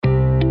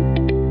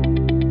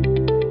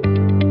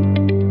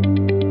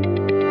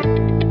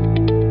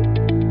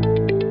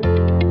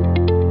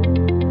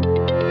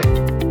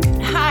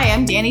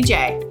Danny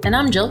J. And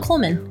I'm Jill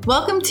Coleman.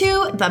 Welcome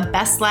to the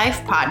Best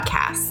Life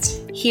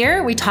Podcast.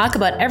 Here, we talk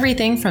about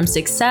everything from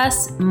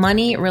success,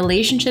 money,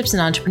 relationships,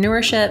 and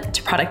entrepreneurship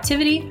to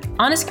productivity,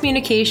 honest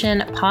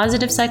communication,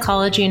 positive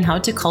psychology, and how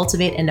to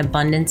cultivate an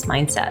abundance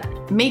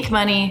mindset. Make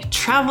money,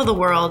 travel the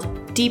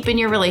world, deepen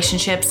your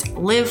relationships,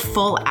 live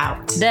full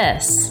out.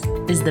 This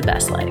is the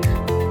best life.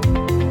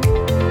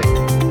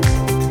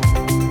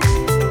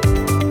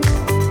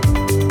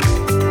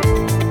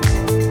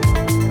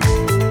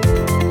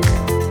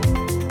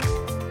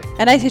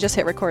 And I just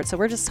hit record, so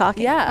we're just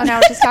talking. Yeah. Oh, now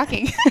we're just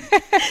talking.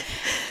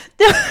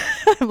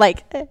 I'm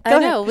like, I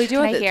know we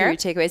do have the three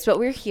takeaways, but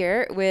we're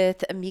here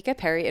with Mika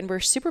Perry, and we're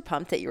super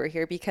pumped that you were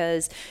here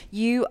because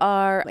you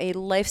are a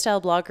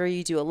lifestyle blogger.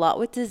 You do a lot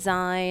with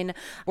design,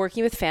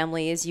 working with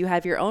families. You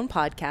have your own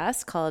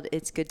podcast called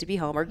 "It's Good to Be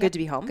Home" or "Good to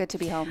Be Home." Good to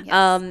be home.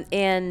 Yes.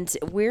 And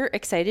we're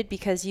excited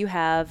because you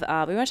have.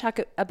 We want to talk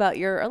about a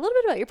little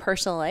bit about your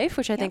personal life,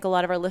 which I think a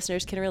lot of our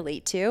listeners can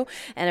relate to,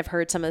 and have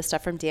heard some of the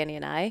stuff from Danny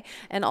and I,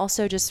 and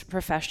also just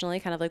professionally,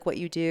 kind of like what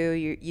you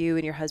do, you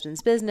and your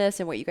husband's business,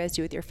 and what you guys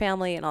do with your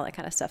family, and all that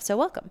kind of stuff. So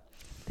welcome.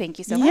 Thank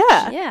you so much.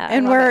 Yeah.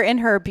 And we're in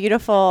her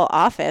beautiful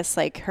office,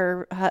 like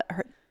her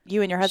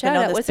you and your husband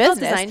own this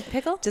business. Design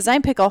Pickle?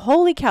 Design Pickle.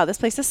 Holy cow, this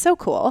place is so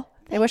cool.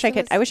 I wish you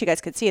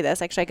guys could see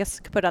this. Actually, I guess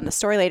I could put it on the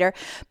story later.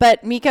 But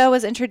I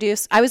was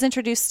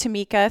introduced to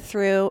Mika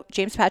through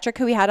James Patrick,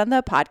 who we had on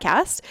the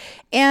podcast.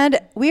 And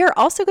we are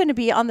also going to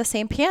be on the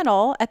same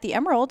panel at the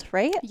Emerald,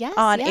 right? Yes.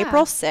 On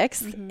April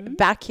 6th,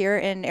 back here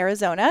in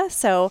Arizona.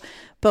 So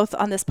both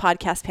on this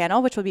podcast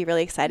panel, which will be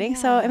really exciting. Yeah.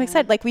 So I'm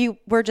excited. Like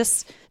we're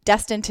just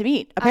destined to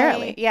meet,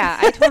 apparently.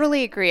 I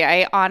totally agree.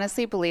 I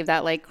honestly believe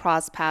that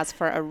cross paths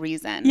for a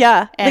reason.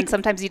 Yeah. And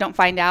sometimes you don't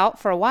find out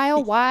for a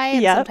while why.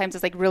 And sometimes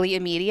it's really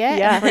immediate.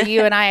 Yeah. And for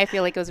you and I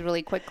feel like it was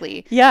really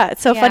quickly. Yeah.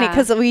 It's so funny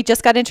because we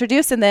just got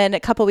introduced and then a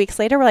couple weeks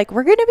later, we're like,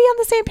 we're going to be on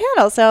the same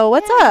panel. So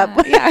what's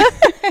up? Yeah.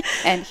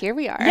 And here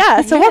we are.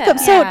 Yeah. So welcome.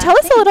 So tell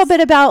us a little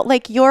bit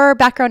about your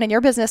background in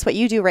your business, what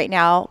you do right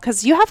now,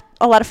 because you have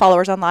a lot of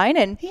followers online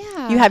and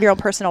you have your own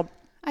personal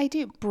I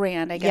do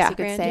brand, I guess you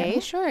could say. Yeah.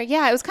 Sure.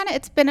 Yeah.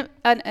 It's been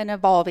an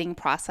evolving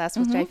process,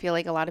 which I feel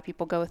like a lot of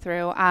people go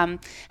through.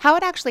 How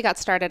it actually got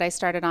started, I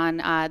started on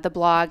the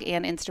blog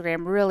and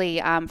Instagram really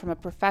from a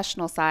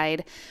professional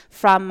side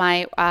from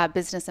my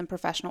business and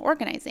professional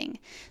organizing.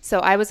 So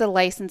I was a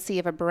licensee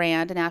of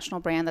a national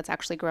brand that's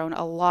actually grown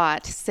a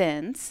lot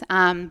since,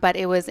 but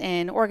it was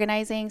in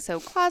organizing.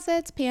 So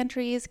closets,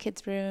 pantries,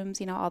 kids'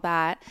 rooms, all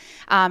that.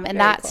 And very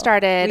that cool.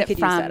 Started we could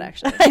from... use that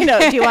actually. I know.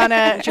 Do you want to...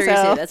 I'm sure you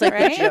say that's like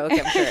a joke.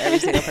 I'm sure every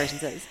single person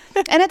says.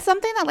 And it's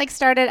something that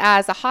started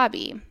as a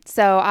hobby.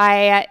 So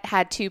I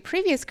had two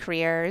previous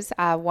careers,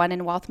 one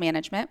in wealth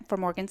management for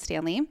Morgan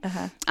Stanley,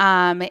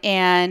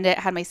 and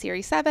had my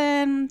Series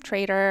 7,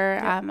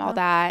 trader, all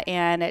that,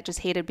 and it just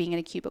hated being in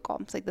a cubicle.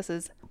 It's like, this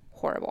is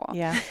horrible.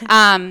 Yeah.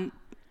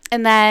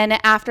 And then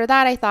after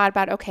that, I thought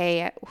about,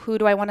 okay, who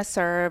do I want to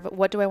serve?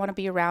 What do I want to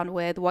be around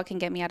with? What can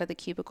get me out of the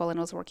cubicle? And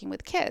was working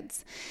with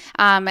kids.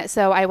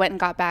 So I went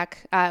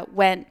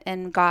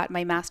and got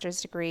my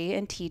master's degree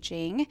in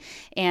teaching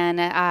and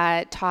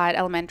taught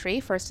elementary,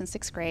 1st and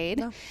 6th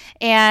grade. Oh.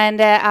 And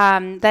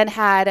then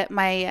had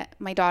my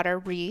daughter,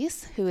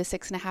 Reese, who is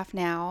 6.5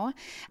 now.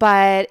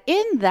 But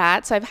in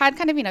that, so I've had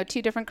kind of,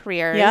 two different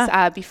careers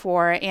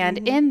before. And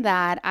in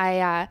that,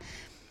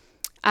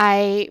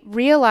 I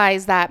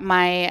realized that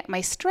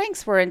my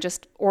strengths were in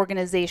just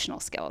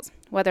organizational skills,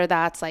 whether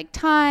that's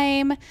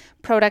time,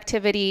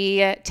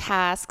 productivity,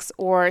 tasks,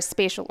 or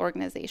spatial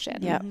organization.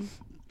 Yeah.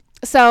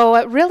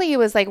 So really it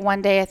was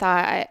one day I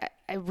thought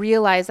I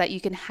realized that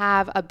you can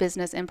have a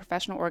business in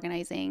professional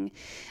organizing,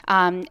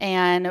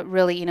 and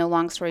really,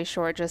 long story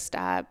short, just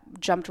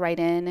jumped right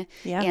in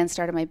and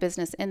started my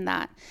business in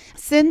that.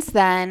 Since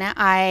then,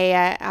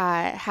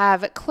 I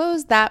have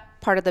closed that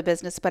part of the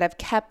business, but I've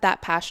kept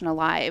that passion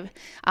alive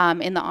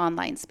in the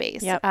online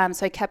space. Yep.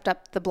 So I kept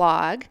up the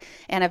blog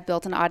and I've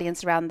built an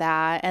audience around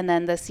that. And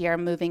then this year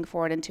I'm moving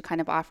forward into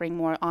kind of offering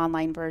more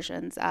online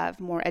versions of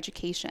more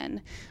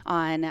education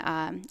on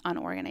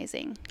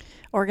organizing.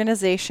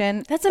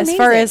 Organization. That's amazing. As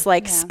far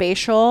as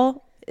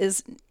spatial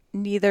is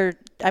neither,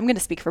 I'm going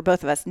to speak for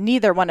both of us,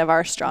 neither one of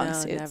our strong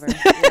suits. Never.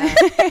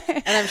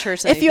 Yeah. And I'm sure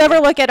if you ever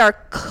look at our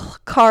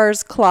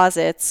cars,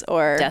 closets,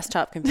 or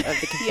desktop of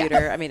the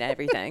computer, I mean,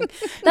 everything.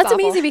 That's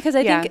amazing because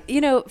I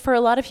think, for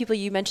a lot of people,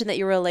 you mentioned that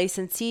you were a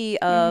licensee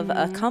of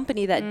a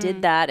company that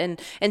did that.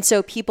 And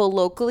so people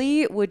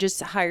locally would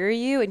just hire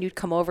you and you'd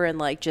come over and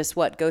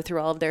go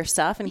through all of their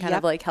stuff and kind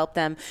of help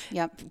them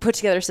put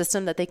together a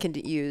system that they can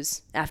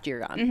use after you're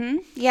gone. Mm-hmm.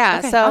 Yeah.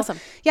 Okay, so awesome.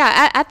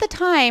 Yeah, at the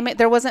time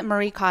there wasn't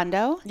Marie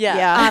Kondo.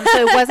 Yeah.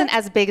 So it wasn't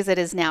as big as it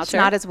is now. It's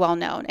not as well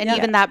known. And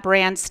even that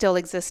brand still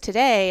exists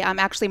today.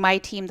 Actually, my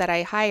team that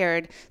I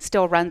hired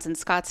still runs in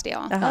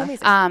Scottsdale.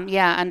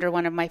 Under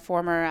one of my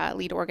former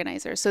lead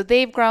organizers. So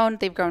they've grown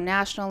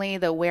nationally.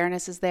 The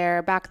awareness is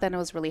there. Back then it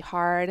was really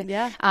hard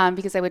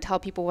because I would tell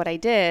people what I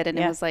did and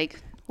it was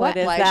what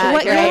is Why that?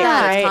 should I care about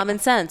that? Right. It's common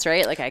sense,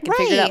 right? Like I can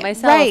figure it out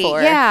myself. Right.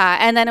 Or Yeah.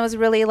 And then it was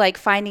really like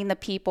finding the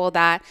people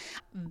that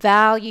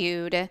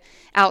valued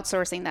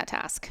outsourcing that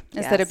task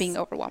instead of being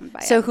overwhelmed by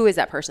it. So who is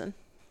that person?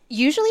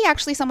 Usually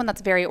actually someone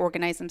that's very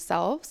organized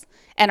themselves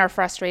and are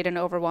frustrated and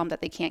overwhelmed that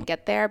they can't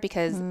get there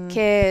because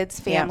kids,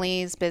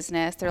 families,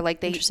 business, they're like,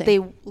 they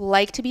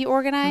like to be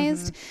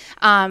organized,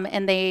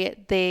 and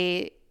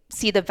they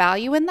see the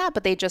value in that,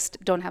 but they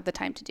just don't have the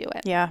time to do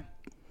it. Yeah.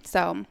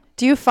 So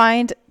do you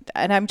find,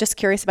 and I'm just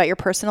curious about your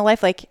personal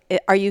life, like,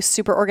 are you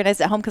super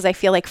organized at home? Because I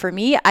feel like for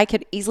me, I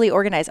could easily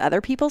organize other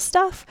people's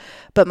stuff,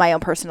 but my own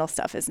personal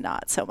stuff is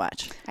not so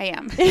much. I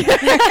am.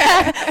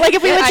 Like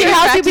if we went to your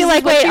house, you'd be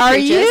like, wait, are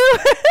you?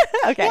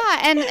 Okay. Yeah.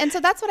 And so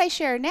that's what I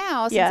share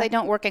now since I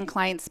don't work in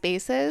client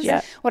spaces.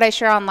 Yeah. What I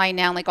share online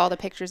now, like all the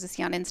pictures you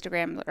see on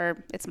Instagram,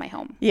 or it's my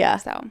home. Yeah.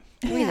 So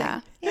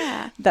yeah.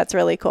 That's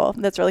really cool.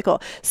 That's really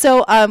cool.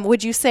 So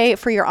would you say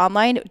for your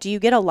online, do you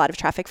get a lot of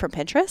traffic from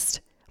Pinterest?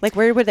 Like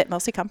where would it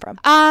mostly come from?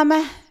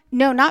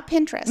 No, not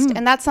Pinterest.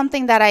 And that's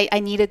something that I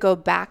need to go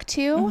back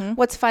to.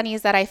 What's funny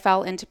is that I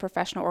fell into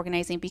professional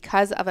organizing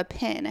because of a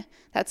pin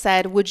that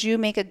said, would you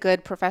make a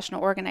good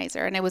professional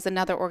organizer? And it was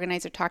another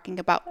organizer talking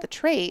about the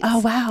traits. Oh,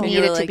 wow.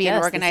 Needed to be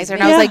an organizer.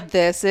 And I was like,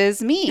 this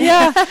is me.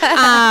 Yeah. But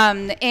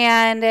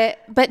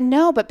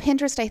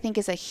Pinterest I think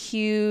is a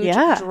huge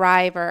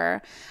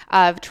driver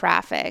of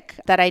traffic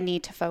that I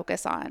need to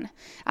focus on.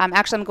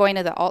 Actually, I'm going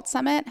to the Alt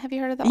Summit. Have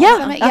you heard of the Alt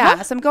Summit?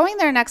 Yeah. So I'm going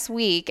there next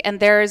week, and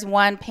there's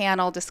one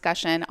panel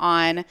discussion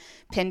on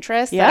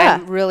Pinterest that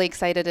I'm really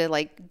excited to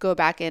like go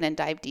back in and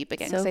dive deep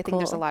again because I think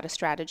there's a lot of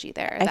strategy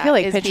there. I feel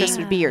like Pinterest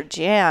would be your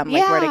jam,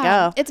 like where to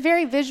go. It's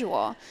very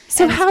visual.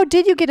 So how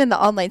did you get in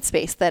the online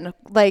space then,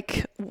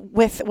 like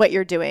with what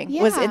you're doing?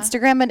 Was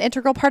Instagram an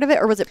integral part of it,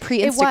 or was it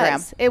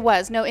pre-Instagram? It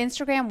was. No,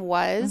 Instagram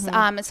was.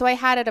 So I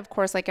had it, of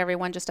course, like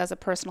everyone, just as a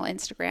personal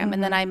Instagram.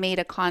 And then I made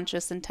a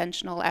conscious,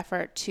 intentional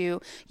effort to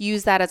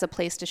use that as a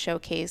place to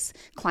showcase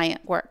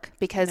client work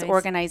because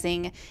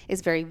organizing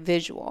is very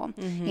visual.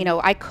 You know,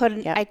 I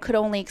could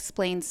only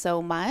explain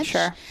so much.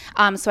 Sure.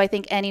 So I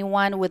think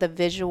anyone with a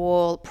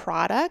visual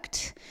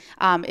product,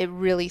 it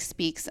really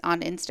speaks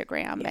on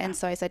Instagram. And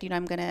so I said,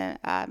 I'm going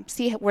to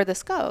see where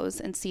this goes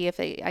and see if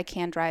I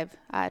can drive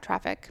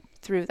traffic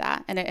through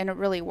that. And it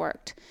really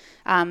worked.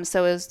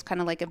 So it was kind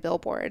of like a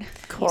billboard.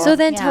 Cool. So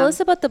then tell us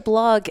about the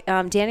blog.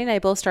 Danny and I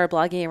both started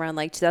blogging around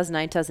like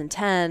 2009,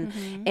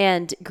 2010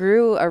 and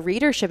grew a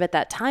readership at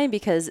that time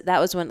because that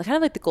was when kind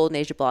of like the golden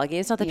age of blogging.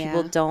 It's not that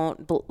people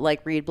don't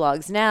like read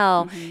blogs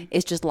now.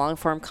 It's just long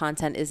form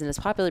content isn't as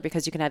popular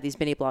because you can have these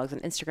mini blogs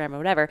on Instagram or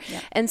whatever.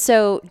 And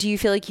so do you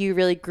feel like you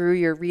really grew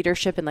your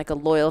readership in like a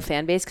loyal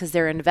fan base because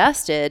they're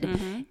invested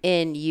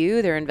in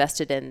you, they're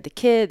invested in the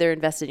kid, they're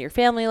invested in your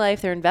family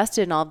life, they're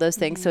invested in all of those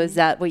things. So is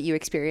that what you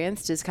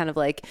experienced, is kind of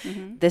like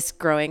this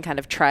growing kind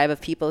of tribe of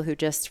people who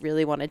just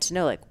really wanted to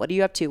know, like, what are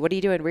you up to? What are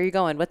you doing? Where are you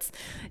going? Was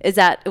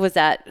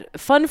that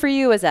fun for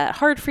you? Was that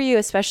hard for you?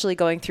 Especially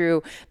going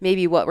through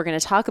maybe what we're going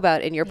to talk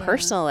about in your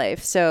personal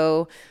life.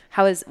 So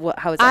how is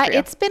that for you?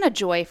 It's been a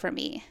joy for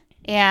me.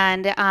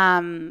 And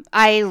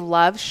I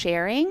love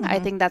sharing. I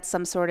think that's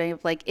some sort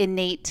of like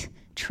innate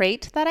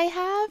trait that I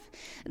have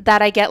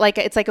that I get, like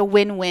it's like a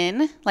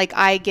win-win, like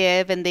I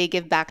give and they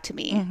give back to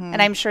me.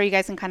 And I'm sure you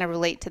guys can kind of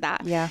relate to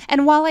that.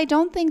 And while I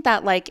don't think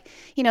that like,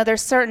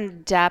 there's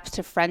certain depth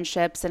to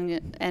friendships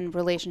and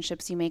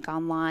relationships you make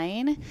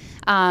online,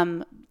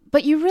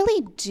 but you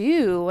really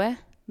do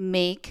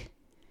make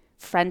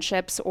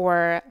friendships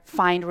or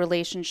find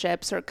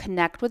relationships or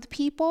connect with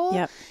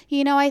people.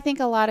 I think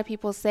a lot of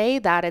people say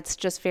that it's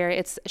just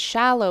it's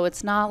shallow.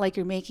 It's not like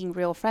you're making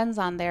real friends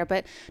on there,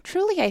 but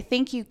truly I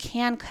think you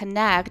can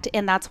connect,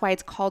 and that's why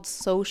it's called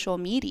social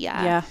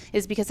media,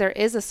 is because there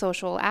is a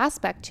social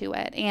aspect to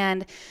it.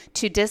 And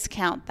to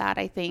discount that,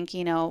 I think,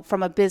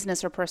 from a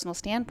business or personal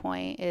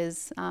standpoint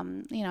is,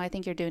 I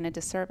think you're doing a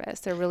disservice.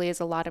 There really is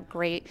a lot of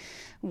great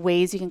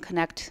ways you can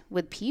connect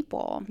with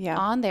people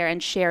on there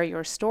and share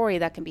your story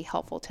that can be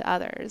helpful to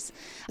others.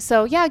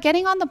 So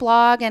getting on the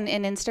blog and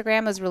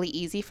Instagram was really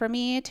easy for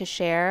me to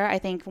share. I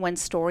think when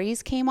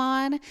stories came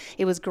on,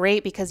 it was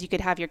great because you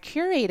could have your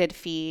curated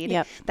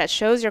feed that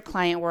shows your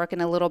client work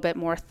and a little bit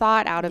more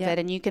thought out of it,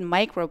 and you can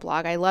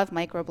microblog. I love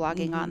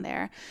microblogging on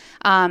there.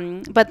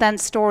 But then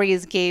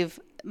stories gave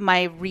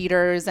my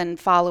readers and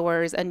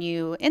followers a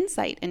new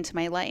insight into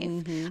my life.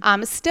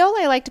 Still,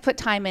 I like to put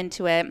time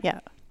into it.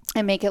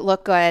 And make it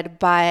look good.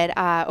 But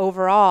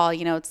overall,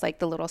 it's like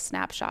the little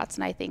snapshots.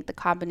 And I think the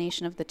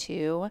combination of the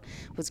two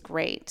was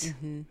great.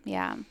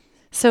 Yeah.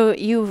 So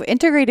you've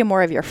integrated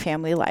more of your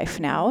family life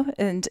now.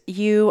 And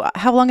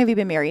how long have you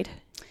been married?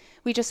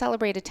 We just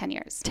celebrated 10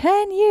 years.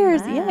 10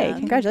 years. Wow, Yay.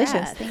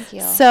 Congratulations. congrats. Thank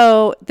you.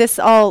 So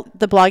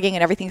the blogging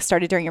and everything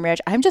started during your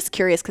marriage. I'm just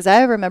curious because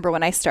I remember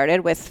when I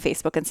started with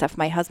Facebook and stuff,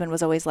 my husband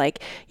was always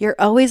like, you're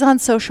always on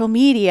social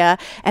media.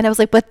 And I was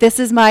like, but this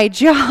is my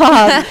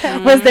job.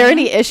 Was there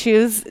any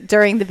issues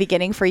during the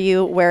beginning for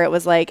you where it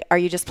was like, are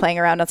you just playing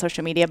around on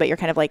social media, but you're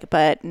kind of like,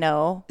 but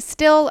no?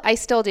 I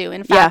still do.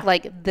 In fact,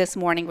 like this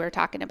morning we were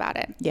talking about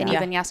it, and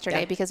even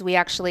yesterday, because we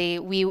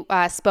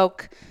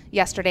spoke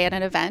yesterday at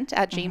an event,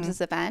 at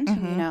James's event,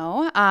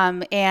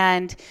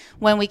 and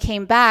when we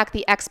came back,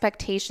 the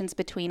expectations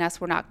between us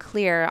were not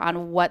clear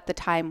on what the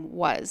time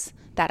was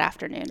that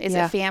afternoon. Is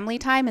it family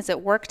time? Is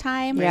it work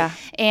time? Yeah.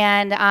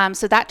 And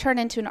so that turned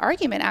into an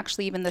argument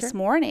actually even this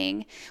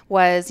morning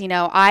was,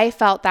 I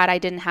felt that I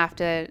didn't have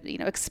to,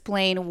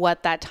 explain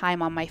what that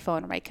time on my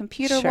phone or my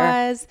computer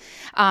was.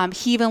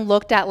 He even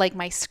looked at like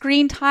my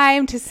screen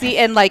time to see,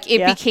 and like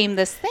it became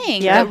this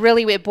thing. But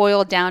really it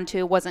boiled down to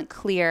it wasn't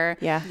clear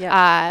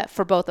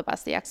for both of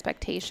us, the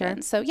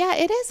expectations. So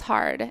it is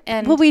hard.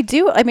 And well, we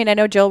do. I mean, I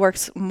know Jill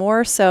works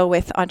more so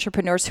with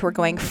entrepreneurs who are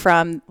going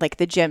from like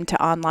the gym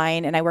to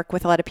online, and I work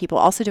with a lot of people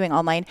also doing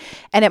online,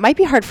 and it might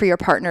be hard for your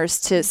partners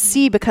to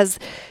see because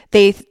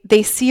they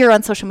see you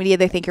on social media,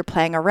 they think you're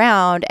playing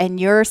around, and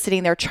you're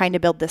sitting there trying to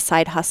build this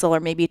side hustle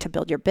or maybe to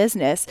build your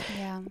business.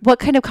 What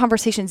kind of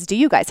conversations do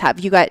you guys have?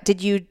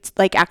 Did you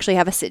like actually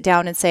have a sit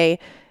down and say,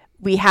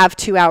 we have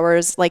 2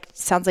 hours, like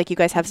sounds like you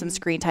guys have some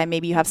screen time,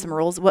 maybe you have some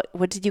rules.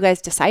 What did you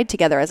guys decide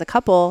together as a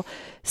couple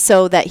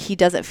so that he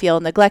doesn't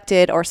feel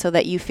neglected, or so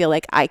that you feel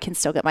like I can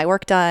still get my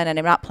work done and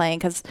I'm not playing?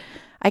 Because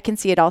I can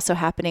see it also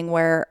happening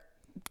where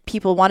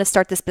people want to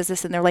start this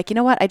business and they're like, you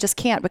know what, I just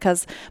can't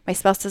because my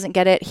spouse doesn't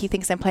get it. He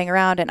thinks I'm playing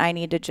around and I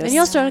need to just. And you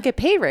also don't get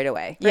paid right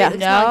away. Right? Yeah. It's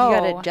not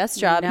like you got a desk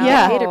job. You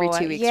get paid every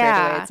 2 weeks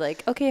right away. It's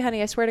like, okay,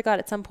 honey, I swear to God,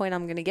 at some point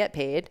I'm going to get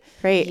paid.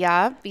 Right.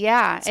 Yeah.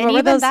 Yeah. So and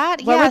even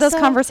that. What were those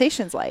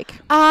conversations like?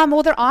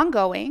 Well, they're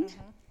ongoing.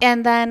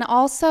 And then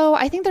also,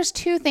 I think there's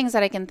two things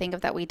that I can think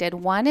of that we did.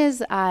 One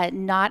is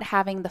not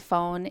having the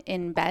phone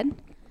in bed.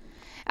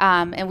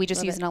 And we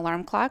just use an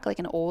alarm clock, like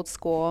an old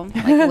school,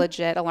 like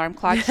legit alarm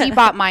clock. He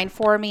bought mine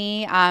for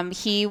me.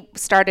 He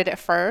started it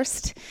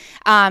first.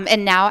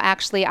 And now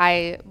actually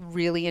I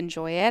really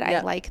enjoy it.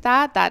 I like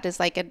that. That is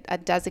like a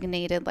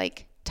designated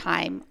like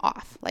time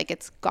off, like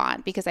it's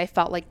gone, because I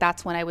felt like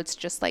that's when I would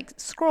just like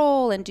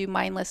scroll and do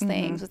mindless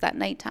things, was at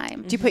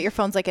nighttime. Do you put your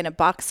phones like in a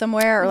box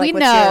somewhere, or like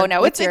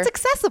it's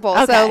accessible.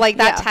 Okay. So like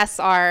that tests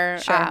our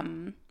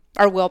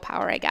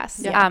willpower, I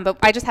guess. But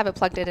I just have it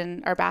plugged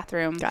in our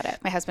bathroom. Got it.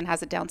 My husband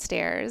has it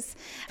downstairs.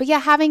 But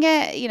having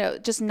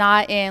it, just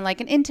not in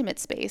like an intimate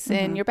space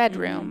in your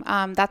bedroom,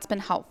 that's been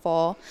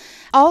helpful.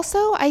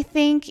 Also, I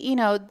think,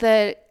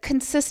 the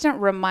consistent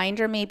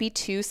reminder maybe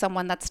to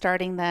someone that's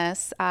starting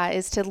this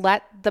is to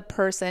let the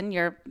person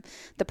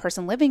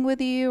living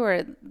with you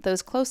or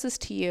those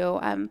closest to you,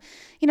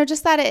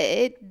 just that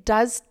it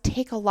does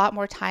take a lot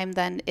more time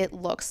than it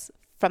looks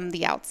from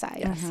the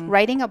outside.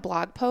 Writing a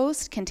blog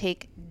post can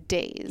take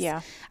days.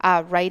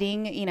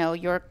 Writing,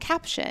 your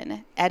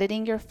caption,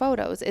 editing your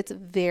photos, it's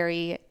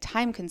very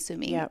time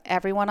consuming.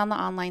 Everyone on the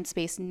online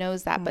space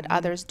knows that, but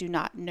others do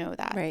not know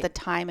that. The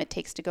time it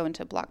takes to go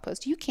into a blog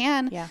post. You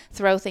can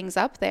throw things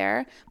up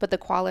there, but the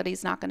quality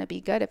is not going to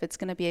be good. If it's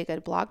going to be a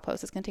good blog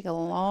post, it's going to take a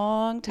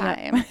long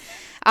time.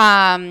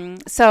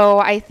 So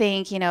I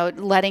think,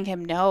 letting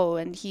him know,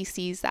 and he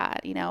sees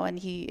that,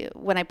 and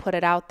when I put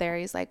it out there,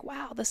 he's like,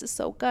 wow, this is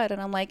so good. And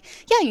I'm like,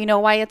 yeah, you know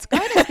why it's good?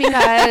 It's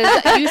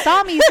because you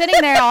saw me sitting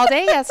there all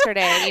day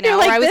yesterday, You're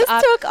like, I was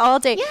this took all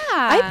day.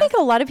 I think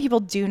a lot of people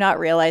do not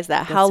realize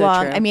that. How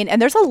long, I mean, and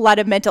there's a lot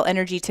of mental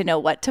energy to know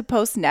what to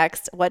post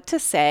next, what to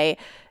say,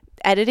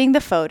 editing the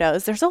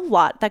photos. There's a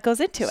lot that goes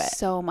into it.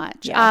 So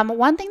much.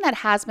 One thing that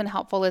has been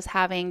helpful is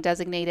having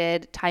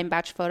designated time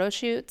batch photo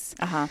shoots,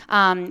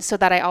 so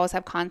that I always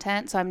have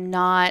content. So I'm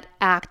not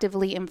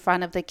actively in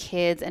front of the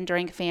kids and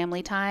during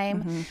family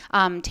time,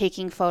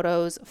 taking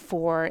photos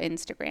for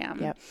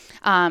Instagram.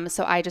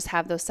 So I just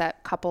have those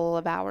set couple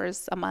of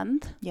hours a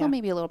month, well,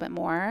 maybe a little bit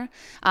more.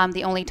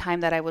 The only time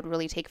that I would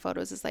really take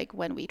photos is like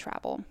when we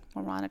travel,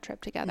 when we're on a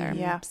trip together.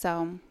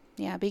 So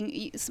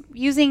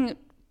using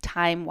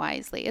time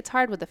wisely. It's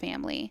hard with the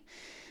family.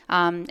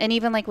 And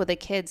even like with the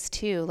kids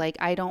too, like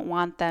I don't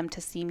want them to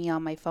see me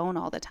on my phone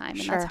all the time.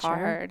 And that's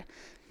hard,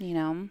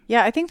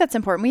 Yeah, I think that's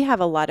important. We have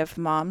a lot of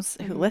moms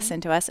who listen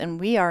to us, and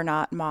we are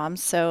not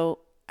moms. So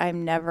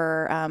I'm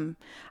never,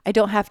 I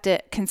don't have to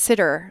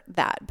consider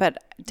that,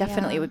 but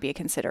definitely it would be a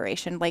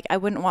consideration. Like I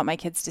wouldn't want my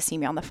kids to see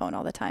me on the phone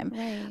all the time.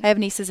 I have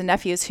nieces and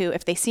nephews who,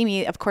 if they see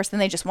me, of course, then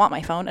they just want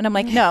my phone. And I'm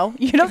like, no,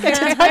 you don't get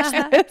to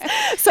touch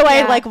this. So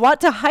I like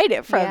want to hide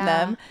it from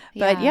them.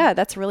 But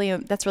that's really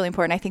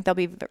important. I think they'll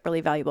be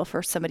really valuable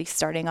for somebody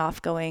starting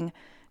off going,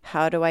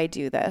 how do I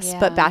do this?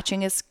 But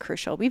batching is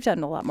crucial. We've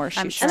done a lot more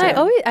shoots. And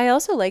I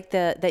also like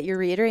that you're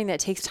reiterating that it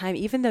takes time,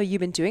 even though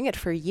you've been doing it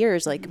for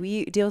years. Like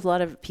we deal with a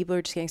lot of people who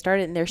are just getting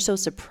started, and they're so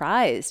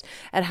surprised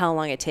at how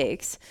long it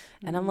takes.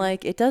 And I'm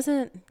like, it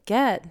doesn't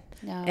get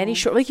any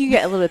short, like you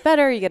get a little bit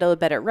better, you get a little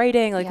better at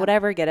writing, like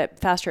whatever, get it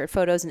faster at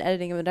photos and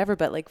editing and whatever.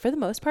 But like for the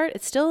most part,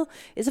 it still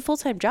is a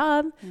full-time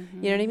job.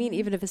 You know what I mean?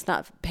 Even if it's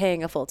not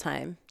paying a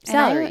full-time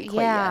salary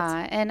quite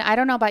yet. And I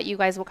don't know about you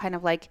guys, what kind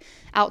of like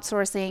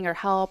outsourcing or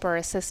help or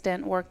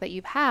assistant work that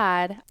you've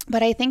had,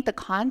 but I think the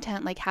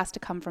content like has to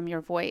come from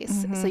your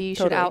voice. So you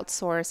should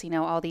outsource,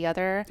 all the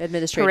other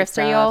administrative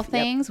peripheral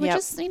things, which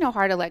is,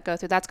 hard to let go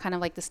through. That's kind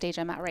of like the stage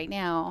I'm at right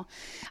now.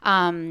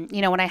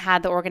 When I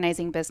had the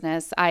organizing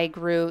business, I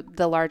grew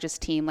the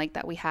largest team like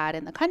that we had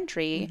in the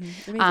country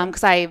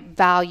because I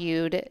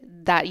valued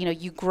that,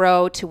 you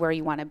grow to where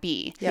you want to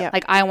be.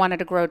 Like I wanted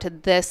to grow to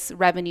this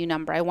revenue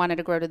number. I wanted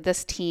to grow to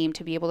this team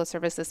to be able to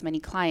service this many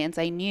clients.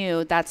 I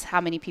knew that's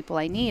how many people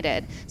I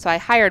needed. So I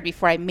hired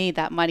before I made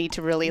that money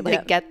to really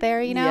get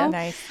there,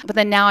 Nice. But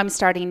then now I'm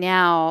starting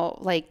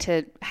like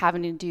to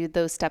having to do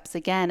those steps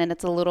again. And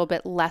it's a little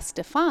bit less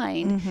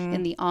defined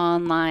in the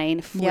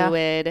online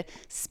fluid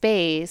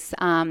space.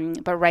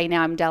 But right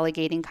now I'm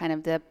delegating kind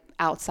of the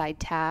outside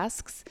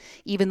tasks,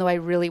 even though I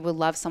really would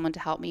love someone to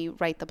help me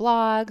write the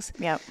blogs,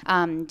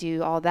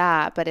 do all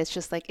that. But it's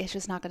just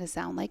not going to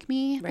sound like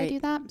me if I do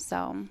that.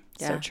 So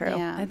true.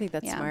 Yeah, I think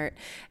that's smart.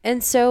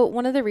 And so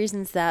one of the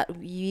reasons that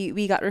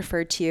we got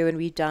referred to you, and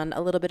we've done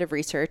a little bit of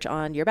research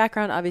on your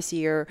background, obviously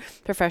your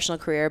professional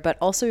career, but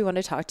also we want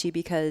to talk to you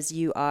because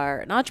you are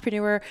an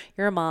entrepreneur,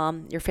 you're a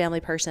mom, you're a family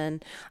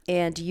person,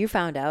 and you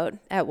found out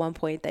at one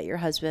point that your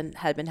husband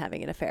had been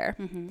having an affair.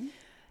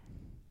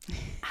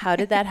 How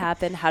did that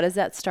happen? How does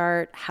that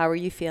start? How are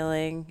you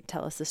feeling?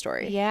 Tell us the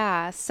story.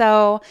 Yeah.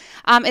 So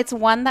it's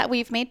one that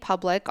we've made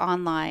public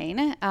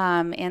online.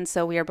 And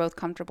so we are both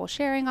comfortable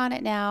sharing on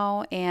it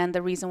now. And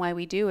the reason why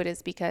we do it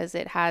is because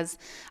it has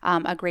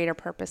a greater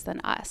purpose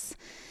than us.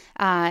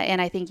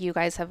 And I think you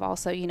guys have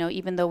also,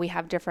 even though we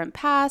have different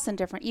paths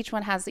and each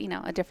one has,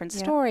 a different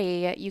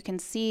story, you can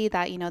see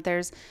that,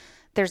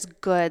 there's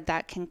good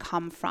that can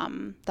come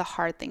from the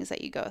hard things that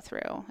you go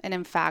through. And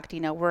in fact,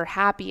 we're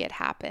happy it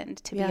happened,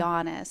 to be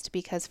honest,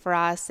 because for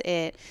us,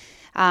 it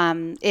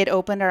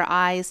opened our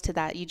eyes to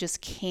that. You just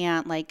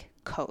can't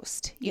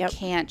coast. You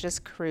can't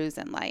just cruise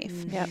in life.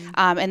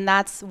 And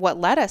that's what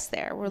led us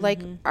there. We're like,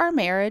 our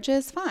marriage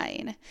is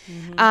fine.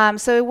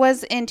 So it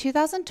was in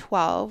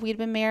 2012. We'd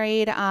been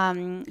married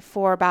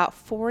for about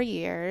 4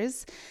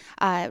 years.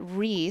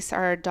 Reese,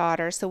 our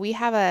daughter. So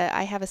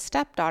I have a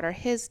stepdaughter,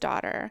 his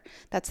daughter,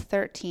 that's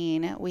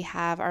 13. We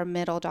have our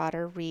middle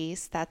daughter,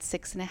 Reese, that's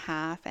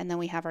 6.5. And then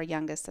we have our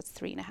youngest, that's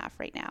 3.5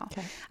 right now.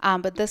 Okay.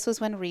 But this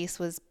was when Reese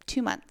was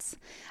 2 months.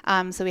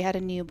 So we had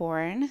a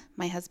newborn.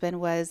 My husband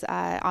was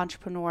an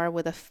entrepreneur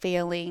with a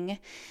failing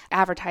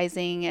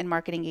advertising and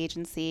marketing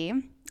agency.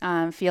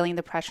 Feeling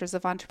the pressures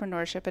of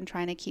entrepreneurship and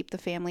trying to keep the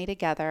family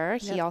together.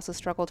 He also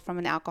struggled from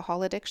an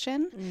alcohol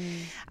addiction.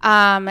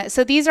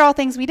 So these are all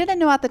things we didn't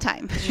know at the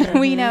time.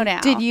 We know now.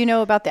 Did you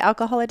know about the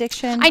alcohol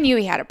addiction? I knew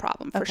he had a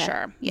problem for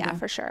sure. Yeah,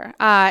 for sure.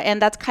 And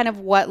that's kind of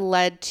what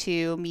led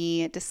to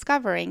me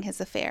discovering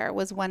his affair.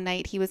 Was one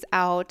night he was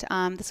out.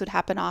 This would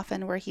happen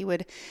often where he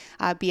would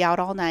be out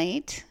all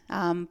night.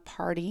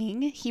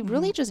 Partying. He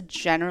really just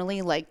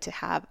generally liked to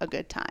have a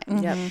good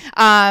time.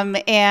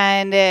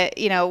 And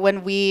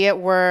when we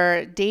were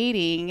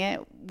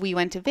dating, we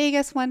went to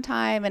Vegas one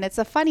time, and it's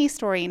a funny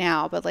story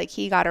now, but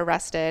he got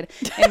arrested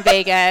in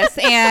Vegas,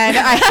 and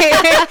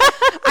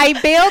I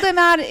bailed him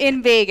out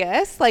in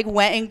Vegas,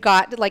 went and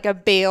got a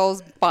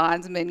bail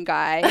bondsman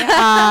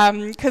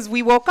guy, because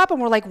we woke up and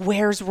we're like,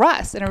 where's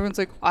Russ? And everyone's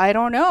like, I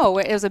don't know.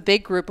 It was a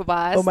big group of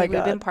us. Oh my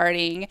God. We've been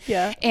partying.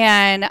 Yeah.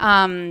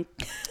 And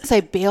so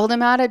I bailed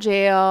him out of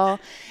jail,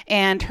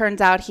 and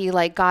turns out he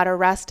got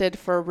arrested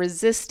for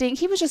resisting.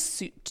 He was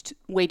just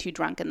way too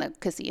drunk in the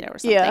casino or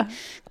something,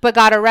 but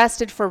got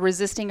arrested for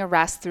resisting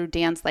arrest through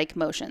dance-like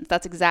motions.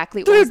 That's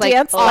exactly what was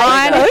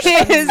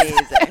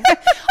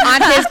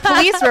on his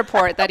police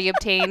report that he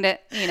obtained, a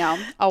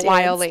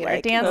while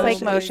later.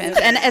 Dance-like motions.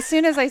 And as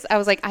soon as I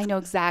was like, I know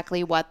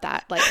exactly what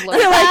that looked like.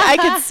 I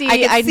could see.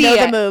 I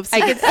know the moves.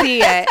 I could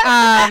see it.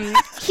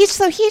 He's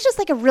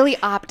just a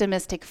really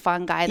optimistic,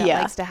 fun guy that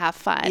likes to have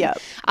fun.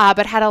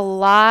 But had a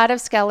lot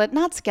of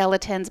not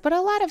skeletons, but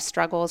a lot of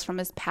struggles from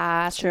his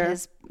past. Sure. And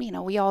his,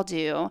 we all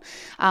do.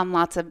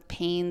 Lots of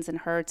pains and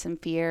hurts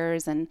and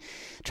fears, and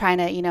trying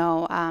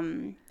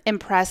to,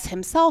 impress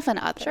himself and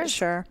others.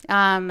 Sure.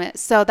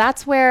 So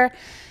that's where,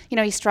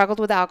 he struggled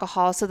with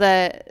alcohol. So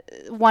the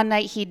one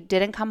night he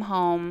didn't come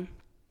home,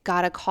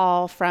 got a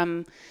call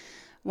from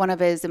one of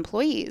his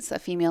employees, a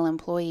female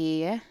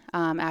employee,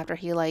 after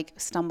he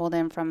stumbled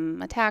in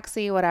from a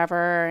taxi,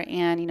 whatever.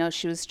 And,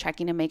 she was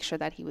checking to make sure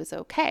that he was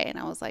okay. And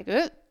I was like,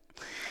 ugh.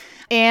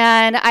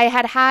 And I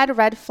had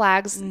red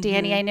flags.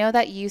 Danny, I know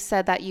that you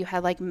said that you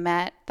had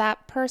met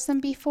that person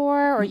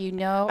before, or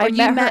I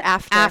met her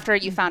after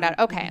you found out.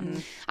 Okay.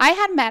 I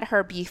had met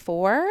her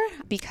before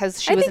because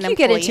she was an employee. I think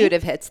you get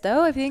intuitive hits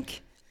though. I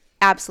think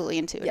absolutely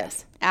intuitive.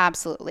 Yes,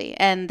 absolutely.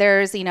 And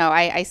there's,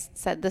 I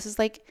said, this is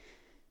I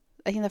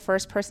think the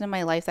first person in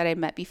my life that I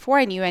met before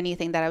I knew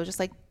anything, that I was just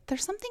like,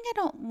 there's something I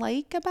don't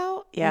like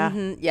about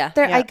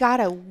I got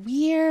a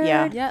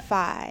weird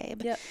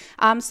vibe.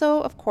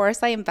 So of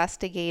course I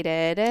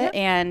investigated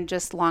and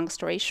just long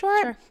story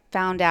short,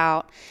 found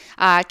out,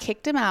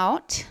 kicked him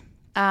out.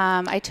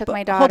 I took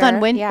my daughter.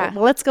 Hold on.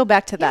 Let's go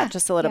back to that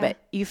just a little bit.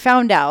 You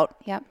found out.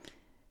 Yep.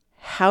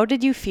 How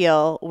did you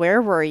feel?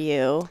 Where were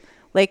you?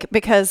 Like,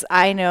 because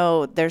I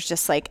know there's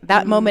just like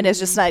that moment is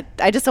just not,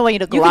 I just don't want you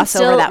to gloss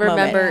over that moment. You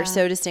can still remember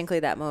so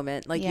distinctly that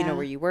moment. Like, you know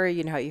where you were,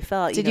 you know how you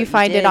felt. Did you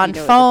find it on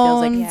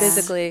phone? Like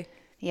physically?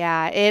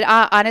 Yeah, it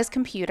on his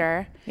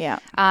computer. Yeah.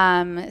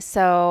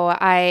 So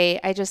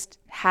I just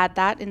had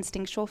that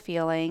instinctual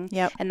feeling.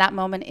 Yep. And that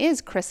moment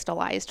is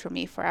crystallized for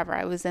me forever.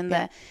 I was in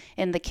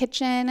the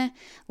kitchen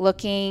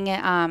looking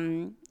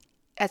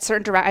at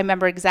certain I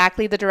remember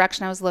exactly the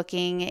direction I was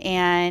looking,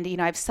 and you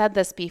know, I've said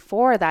this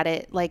before that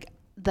it like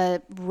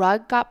the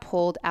rug got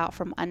pulled out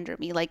from under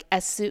me. Like I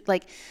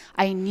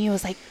knew, it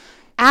was like,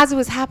 as it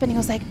was happening, I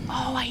was like,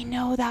 oh, I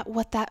know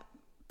what that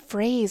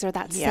phrase or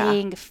that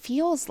saying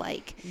feels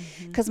like,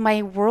 because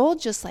my world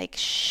just like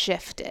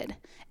shifted.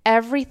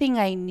 Everything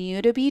I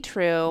knew to be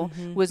true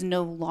was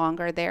no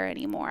longer there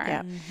anymore.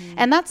 Yeah.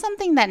 And that's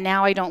something that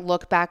now I don't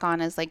look back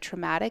on as like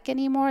traumatic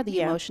anymore.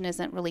 The emotion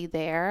isn't really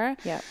there.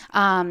 Yeah.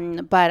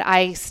 But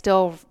I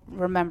still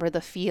remember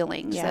the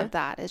feelings of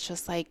that. It's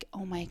just like,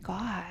 oh my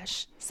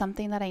gosh,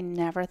 something that I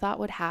never thought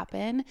would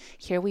happen.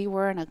 Here we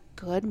were in a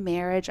good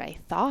marriage, I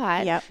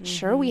thought. Yep.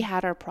 Sure, we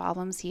had our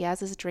problems. He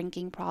has his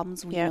drinking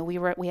problems. You know,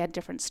 we had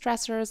different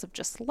stressors of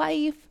just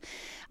life.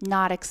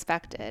 Not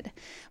expected.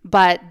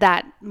 But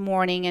that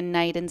morning and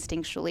night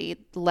instinctually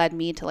led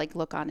me to like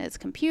look on his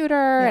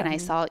computer, and I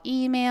saw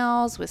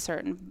emails with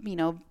certain, you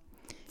know,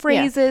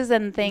 phrases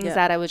and things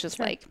that I was just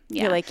like,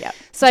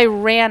 So I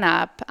ran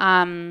up.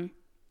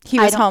 He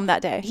was home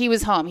that day. He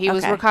was home. He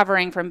was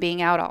recovering from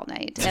being out all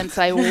night. And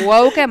so I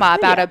woke him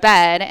up out of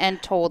bed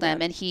and told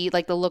him, and he,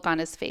 like, the look on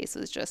his face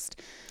was just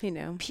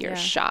pure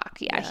shock.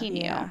 He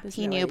knew.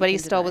 He knew, but he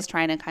still was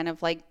trying to kind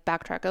of like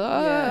backtrack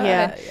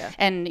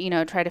and, you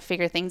know, try to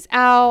figure things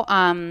out.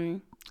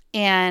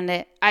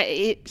 And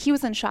he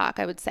was in shock,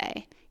 I would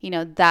say. You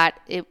know,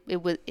 that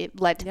it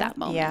led to that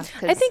moment. Yeah.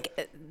 I think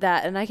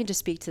that, and I can just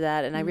speak to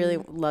that, and I really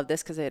love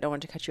this because I don't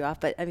want to cut you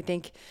off, but I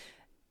think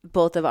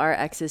both of our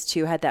exes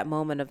too had that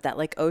moment of that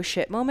like, oh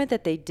shit moment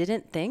that they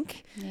didn't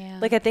think. Yeah.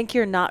 Like, I think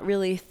you're not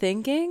really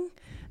thinking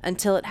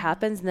until it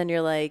happens, and then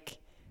you're like,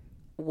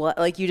 what?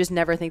 Like, you just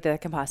never think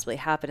that can possibly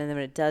happen, and then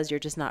when it does, you're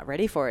just not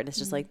ready for it. It's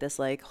just like this,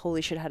 like,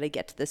 holy shit, how did I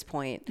get to this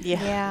point?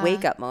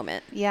 Wake up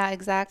moment. Yeah,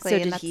 exactly. So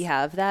did he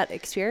have that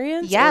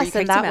experience? Yes,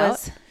 and that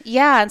was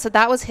and so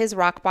that was his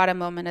rock bottom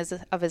moment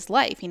of his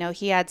life. You know,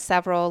 he had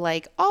several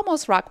like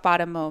almost rock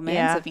bottom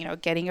moments of, you know,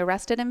 getting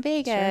arrested in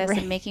Vegas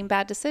and making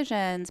bad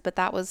decisions, but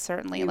that was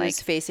certainly he was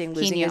facing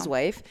losing his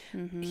wife,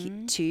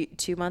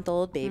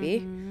 2-month-old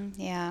baby.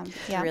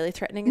 Really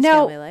threatening his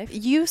family life.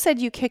 You said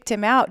you kicked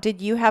him out. Did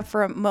you have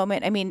for a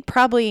moment, I mean,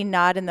 probably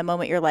not in the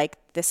moment you're like,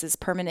 this is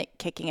permanent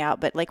kicking out,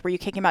 but like, were you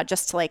kicking him out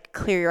just to like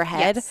clear your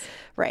head? Yes.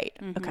 Right.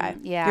 Okay.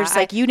 Yeah. You're just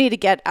like, you need to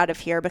get out of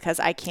here because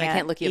I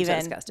can't look you so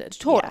disgusted.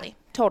 Totally.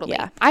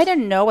 Yeah. I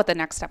didn't know what the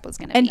next step was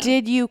going to be. And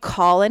did you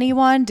call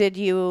anyone? Did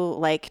you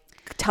like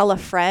tell a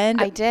friend?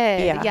 I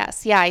did. Yeah.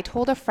 Yes. Yeah. I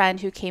told a friend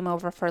who came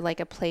over for like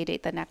a play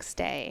date the next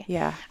day.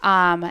 Yeah.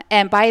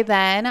 And by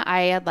then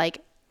I had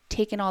like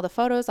taken all the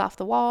photos off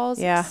the walls,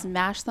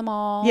 smashed them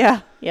all.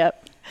 Yeah.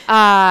 Yep.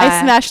 I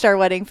smashed our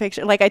wedding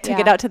picture. Like, I took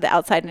it out to the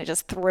outside and I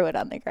just threw it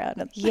on the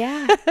ground.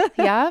 Yeah.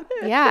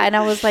 And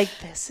I was like,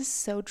 this is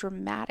so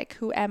dramatic.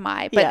 Who am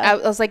I? But I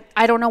was like,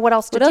 I don't know what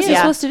else to do. What else are you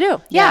supposed to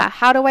do? Yeah.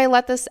 How do I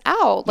let this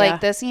out? Like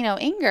this, you know,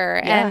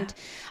 anger. And,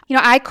 you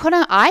know, I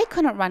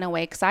couldn't run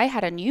away because I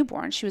had a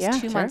newborn. She was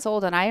 2 months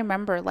old. And I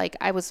remember like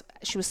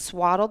she was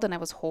swaddled and I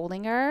was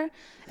holding her.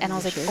 And I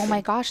was like, oh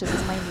my gosh, this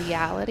is my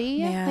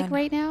reality, like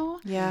right now.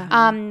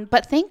 Yeah.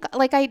 But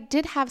I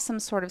did have some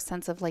sort of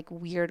sense of like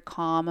weird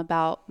calm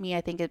about me.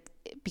 I think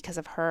because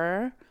of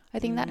her. I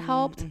think that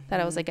helped,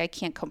 that I was like, I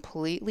can't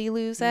completely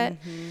lose it.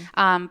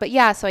 But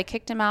yeah, so I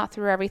kicked him out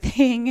through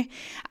everything.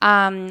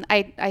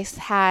 I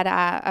had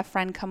a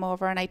friend come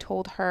over and I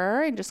told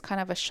her, and just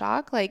kind of a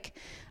shock. Like,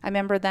 I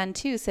remember then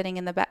too, sitting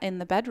in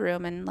the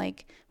bedroom, and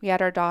like, we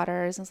had our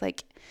daughters, and I was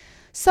like,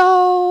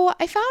 so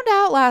I found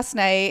out last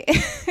night,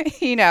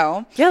 you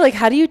know. Yeah, like,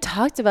 how do you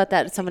talk about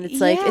that to someone? It's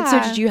like, and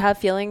so did you have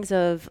feelings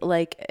of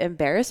like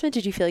embarrassment?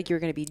 Did you feel like you were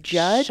going to be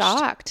judged?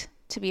 Shocked,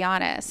 to be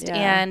honest.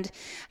 And,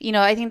 you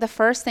know, I think the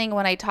first thing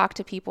when I talk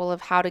to people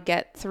of how to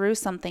get through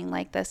something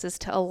like this is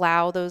to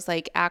allow those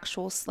like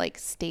actual like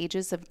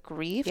stages of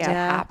grief to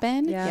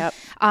happen.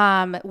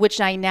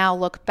 Which I now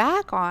look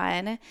back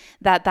on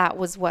that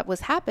was what was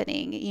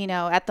happening. You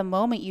know, at the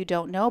moment you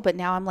don't know, but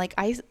now I'm like,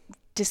 I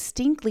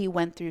distinctly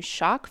went through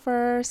shock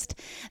first,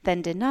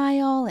 then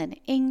denial and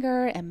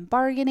anger and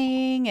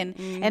bargaining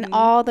and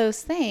all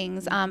those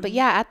things. But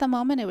yeah, at the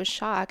moment it was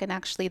shock. And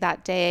actually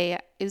that day,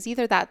 it was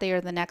either that day or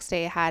the next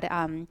day, I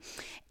had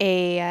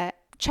a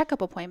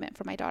checkup appointment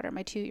for my daughter,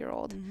 my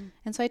 2-year-old.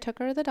 And so I took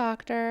her to the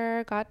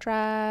doctor, got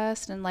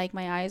dressed, and like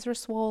my eyes were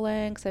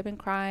swollen because I've been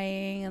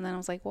crying. And then I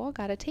was like, well, I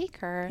got to take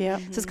her.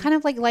 So it's kind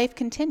of like life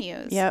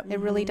continues. It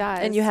really does.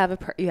 And you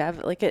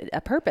have like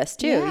a purpose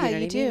too. Yeah, you know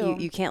you do. I mean?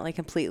 You can't like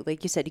completely,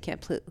 like you said, you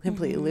can't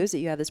completely lose it.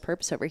 You have this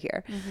purpose over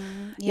here.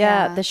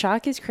 Yeah. The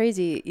shock is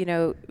crazy. You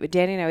know,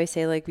 Danny and I always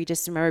say, like, we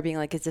just remember being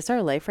like, is this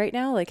our life right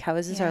now? Like, how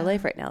is this our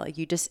life right now? Like,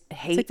 you just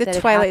hate it's like that the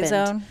it Twilight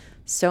happened Zone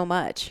so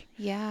much.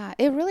 Yeah,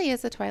 it really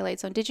is the Twilight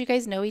Zone. Did you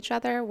guys know each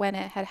other when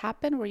it had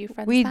happened? Were you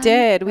friends we then?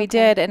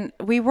 did and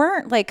we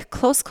weren't like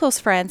close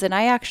friends, and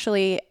I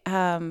actually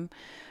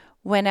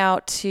went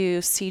out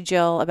to see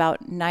Jill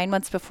about 9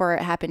 months before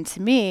it happened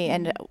to me,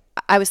 and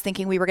I was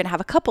thinking we were going to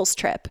have a couples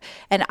trip,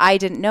 and I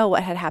didn't know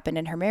what had happened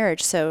in her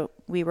marriage. So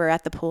we were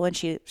at the pool, and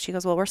she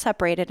goes, well, we're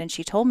separated. And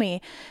she told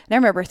me, and I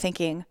remember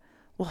thinking,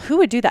 well, who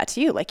would do that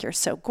to you? Like, you're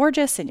so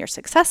gorgeous and you're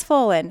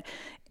successful. And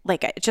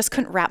like, I just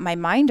couldn't wrap my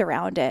mind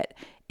around it.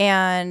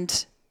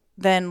 And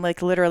then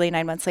like literally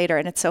 9 months later,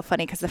 and it's so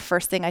funny because the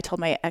first thing I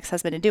told my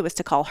ex-husband to do was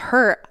to call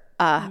her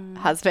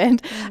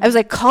husband. I was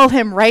like, call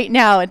him right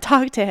now and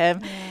talk to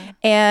him.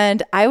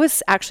 And I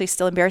was actually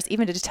still embarrassed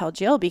even to tell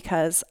Jill,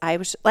 because I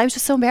was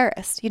just so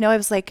embarrassed. You know, I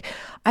was like,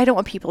 I don't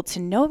want people to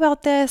know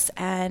about this.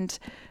 And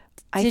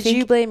Did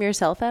you blame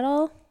yourself at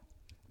all?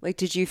 Like,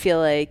 did you feel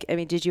like, I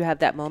mean, did you have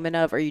that moment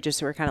of, or you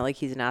just were kind of like,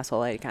 he's an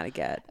asshole, I kind of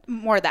get?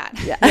 More that.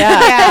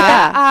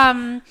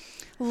 Yeah.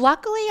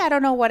 Luckily, I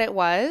don't know what it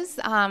was,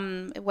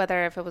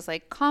 whether if it was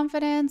like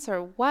confidence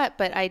or what,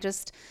 but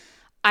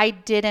I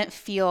didn't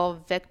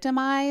feel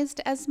victimized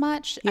as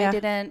much. I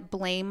didn't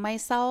blame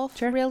myself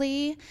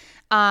really.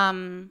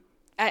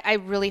 I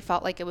really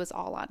felt like it was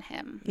all on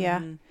him.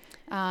 Yeah.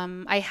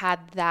 I had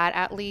that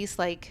at least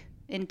like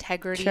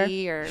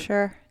integrity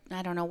or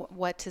I don't know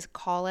what to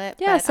call it.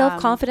 Yeah, but,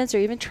 self-confidence or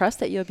even trust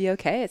that you'll be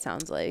okay, it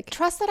sounds like.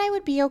 Trust that I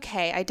would be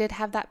okay. I did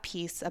have that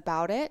piece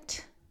about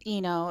it. You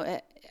know,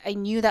 I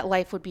knew that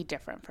life would be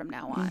different from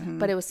now on,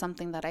 but it was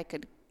something that I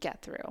could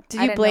get through.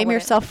 Did you blame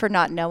yourself for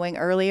not knowing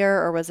earlier,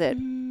 or was it,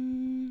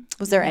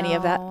 was there any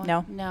of that?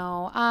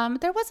 No.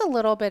 There was a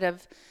little bit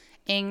of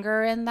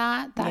anger in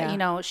that, you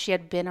know, she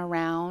had been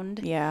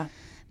around. Yeah.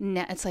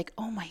 It's like,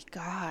 oh my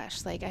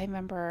gosh. Like, I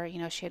remember, you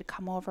know, she had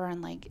come over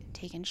and like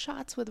taken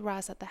shots with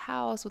Russ at the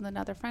house with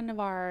another friend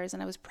of ours.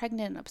 And I was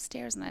pregnant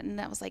upstairs. And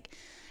that was like,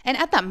 and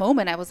at that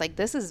moment I was like,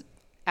 this is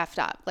effed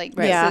up. Like,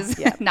 this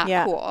is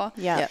not cool.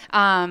 Yeah.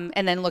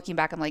 And then looking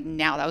back, I'm like,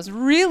 now that was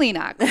really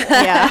not cool.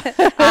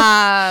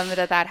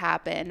 that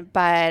happened.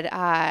 But,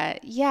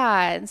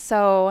 and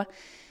so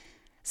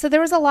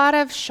there was a lot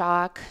of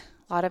shock,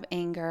 a lot of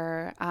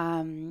anger.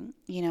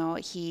 You know,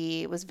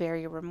 he was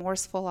very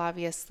remorseful,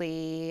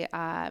 obviously,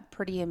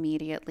 pretty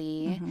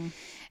immediately.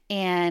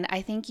 And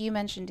I think you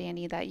mentioned,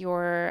 Danny, that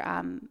you're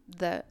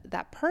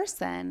that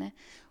person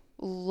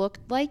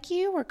looked like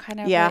you, or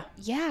kind of like,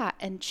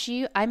 and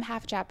I'm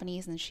half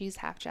Japanese and she's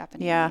half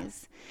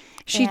Japanese.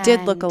 She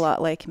did look a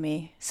lot like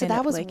me. So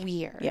that was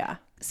weird.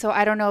 So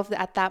I don't know if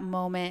at that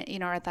moment, you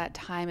know, or at that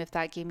time, if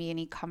that gave me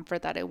any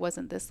comfort that it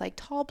wasn't this like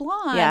tall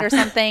blonde or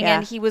something,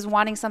 and he was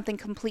wanting something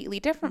completely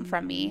different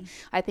from me.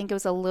 I think it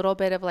was a little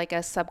bit of like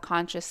a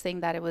subconscious thing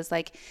that it was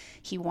like,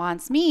 he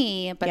wants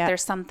me, but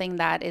there's something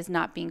that is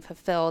not being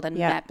fulfilled and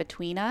met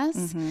between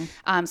us.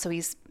 So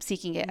he's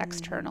seeking it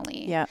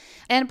externally.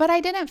 But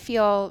I didn't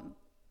feel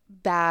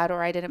bad,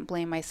 or I didn't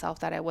blame myself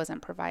that I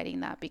wasn't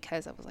providing that,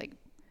 because I was like,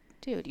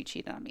 dude, you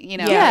cheated on me, you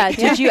know?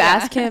 Did you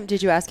ask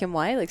him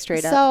why, like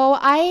straight up? So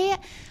I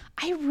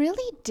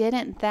really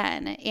didn't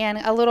then. And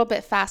a little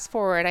bit fast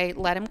forward, I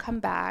let him come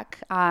back,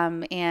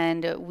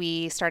 and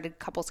we started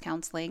couples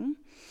counseling.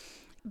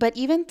 But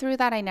even through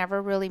that, I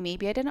never really,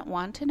 maybe I didn't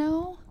want to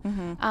know,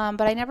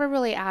 but I never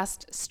really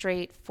asked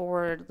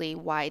straightforwardly,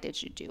 why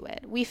did you do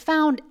it? We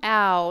found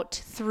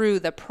out through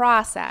the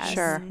process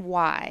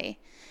why.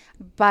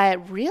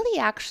 But really,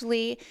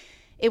 actually,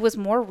 it was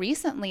more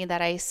recently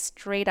that I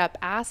straight up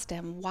asked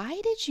him, why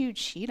did you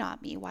cheat on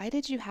me? Why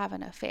did you have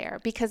an affair?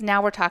 Because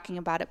now we're talking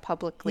about it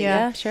publicly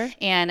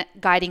and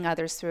guiding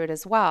others through it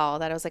as well.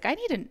 That I was like, I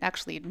need to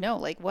actually know,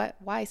 like,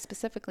 why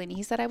specifically? And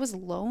he said, I was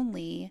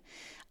lonely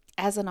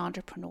as an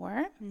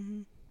entrepreneur.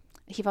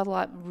 He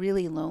felt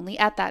really lonely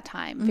at that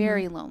time,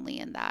 very lonely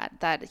in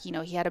that, you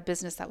know, he had a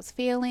business that was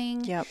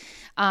failing. So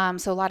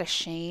a lot of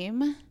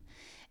shame.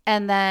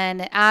 And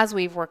then as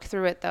we've worked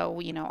through it, though,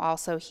 you know,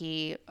 also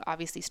he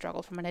obviously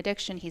struggled from an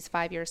addiction. He's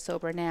 5 years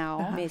sober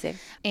now. Amazing.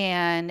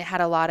 And had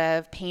a lot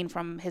of pain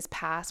from his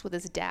past with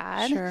his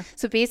dad.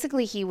 So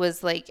basically he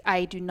was like,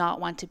 I do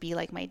not want to be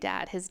like my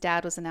dad. His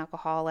dad was an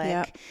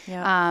alcoholic.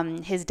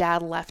 His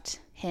dad left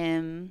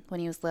him when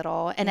he was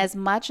little. And as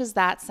much as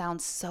that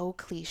sounds so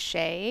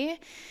cliche,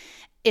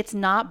 it's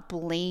not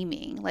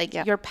blaming. Like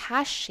your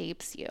past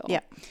shapes you. Yeah.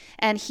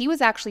 And he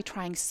was actually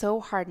trying so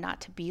hard not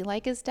to be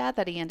like his dad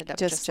that he ended up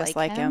just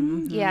like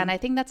him. Mm-hmm. Yeah. And I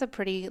think that's a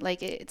pretty,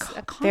 like, it's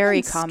a common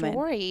very common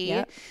story.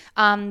 Yep.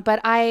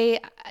 But I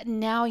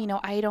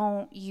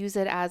don't use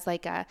it as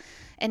like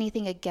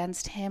anything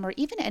against him or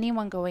even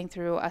anyone going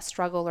through a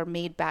struggle or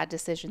made bad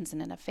decisions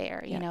in an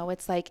affair. You know,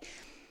 it's like,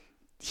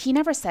 he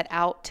never set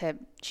out to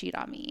cheat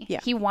on me. Yeah.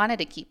 He wanted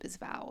to keep his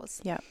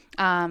vows. Yeah.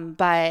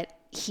 But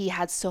he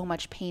had so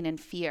much pain and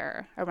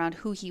fear around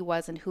who he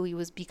was and who he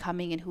was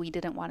becoming and who he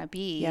didn't want to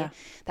be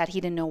that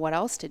he didn't know what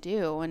else to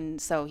do. And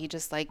so he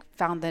just like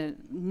found the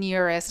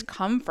nearest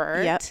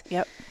comfort.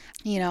 Yep.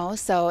 You know,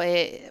 so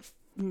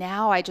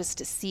now I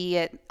just see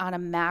it on a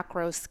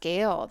macro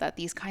scale that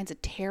these kinds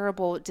of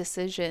terrible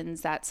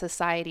decisions that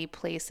society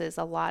places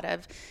a lot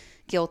of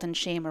guilt and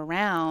shame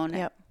around,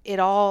 a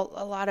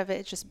lot of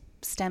it just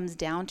stems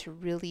down to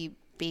really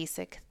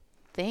basic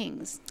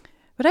things.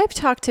 But I've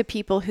talked to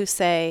people who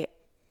say,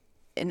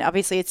 and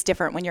obviously it's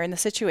different when you're in the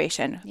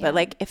situation, but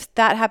like if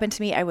that happened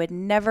to me, I would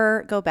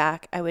never go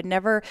back. I would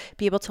never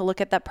be able to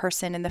look at that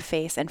person in the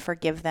face and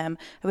forgive them.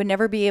 I would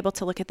never be able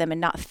to look at them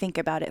and not think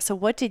about it. So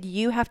what did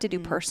you have to do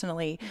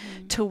personally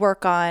to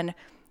work on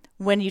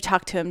when you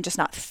talked to him, just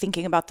not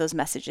thinking about those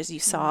messages you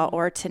saw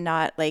or to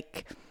not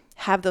like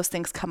have those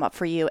things come up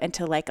for you and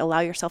to like allow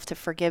yourself to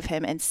forgive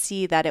him and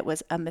see that it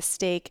was a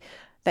mistake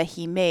that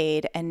he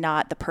made and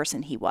not the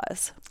person he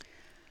was?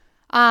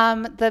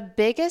 The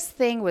biggest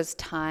thing was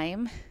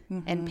time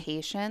and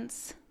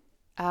patience.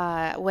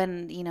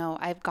 When, you know,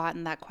 I've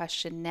gotten that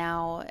question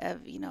now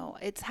of, you know,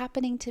 it's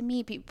happening to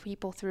me,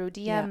 people through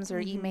DMs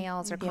or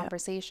emails or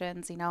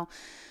conversations, you know,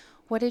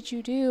 what did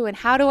you do? And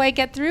how do I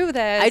get through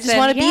this? I just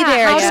want to be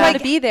there. I just want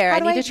to be there. I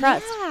need to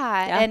trust.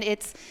 And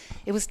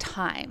it was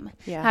time.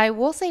 Yeah. I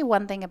will say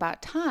one thing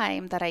about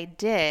time that I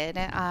did,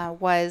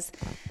 was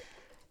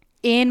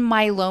in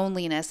my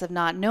loneliness of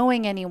not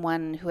knowing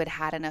anyone who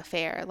had an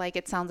affair. Like,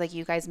 it sounds like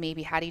you guys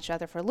maybe had each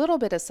other for a little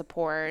bit of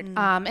support.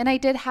 And I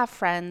did have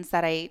friends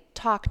that I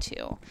talked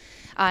to,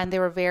 and they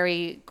were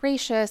very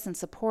gracious and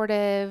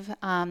supportive.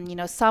 You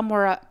know, some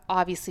were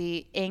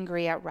obviously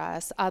angry at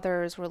Russ.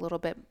 Others were a little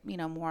bit, you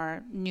know,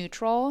 more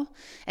neutral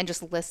and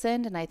just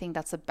listened. And I think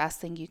that's the best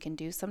thing you can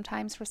do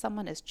sometimes for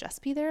someone is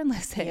just be there and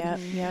listen.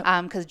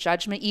 Because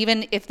judgment,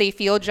 even if they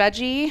feel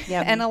judgy,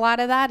 and a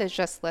lot of that is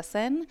just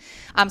listen.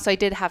 So I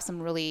did have some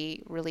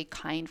really, really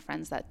kind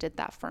friends that did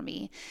that for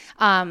me.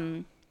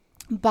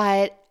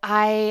 But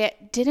I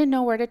didn't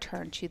know where to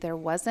turn to. There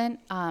wasn't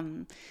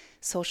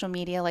social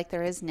media like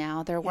there is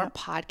now. There weren't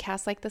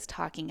podcasts like this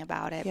talking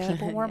about it.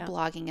 People weren't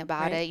blogging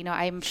about it. You know,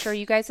 I'm sure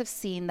you guys have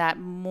seen that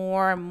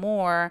more and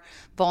more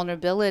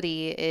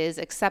vulnerability is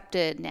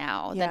accepted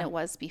now than it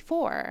was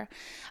before,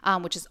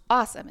 which is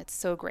awesome. It's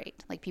so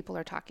great. Like, people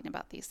are talking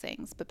about these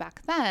things. But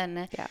back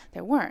then,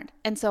 there weren't.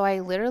 And so I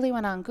literally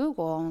went on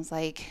Google and was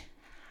like,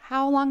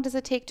 how long does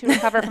it take to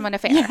recover from an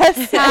affair?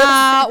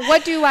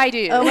 What do I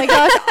do? Oh my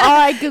gosh.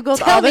 I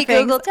Googled all the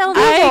things. Tell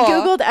me. I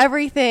Googled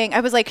everything. I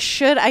was like,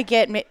 should I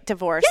get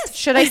divorced? Yes.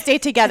 Should I stay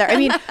together? I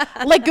mean,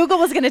 like, Google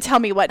was going to tell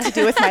me what to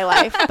do with my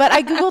life, but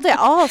I Googled it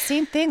all.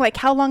 Same thing. Like,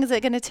 how long is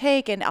it going to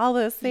take and all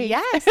those things.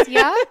 Yes.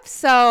 Yeah.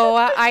 So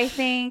I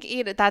think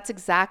that's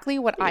exactly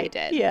what I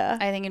did. Yeah.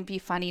 I think it'd be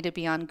funny to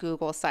be on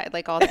Google's side,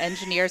 like all the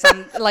engineers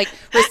on like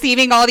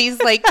receiving all these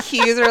like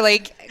cues or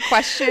like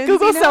questions.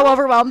 Google's so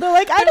overwhelmed. They're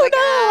like, I don't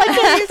know. I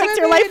can't fix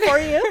your life for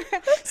you.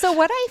 So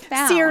what I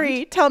found,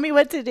 Siri, tell me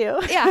what to do.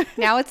 Yeah,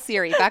 now it's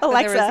Siri. Back then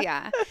there was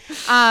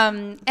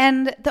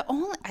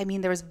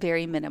and there was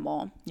very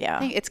minimal. Yeah, I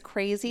think it's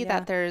crazy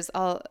that there's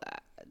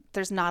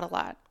not a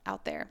lot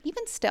out there,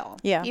 even still,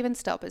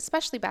 but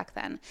especially back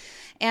then.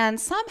 And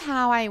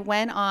somehow I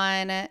went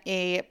on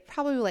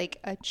probably like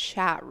a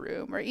chat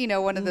room or, you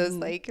know, one of those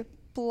like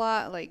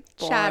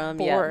chat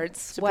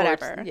boards,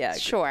 whatever. Yeah,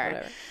 sure.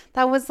 Whatever.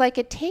 That was like,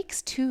 it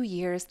takes 2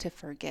 years to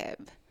forgive.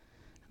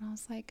 And I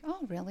was like, oh,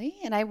 really?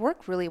 And I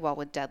work really well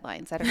with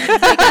deadlines. I don't know.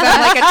 It's like,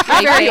 I'm like a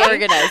type very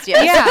organized.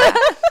 Yes. Yeah.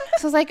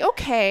 So I was like,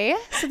 okay,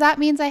 so that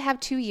means I have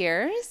 2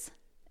 years.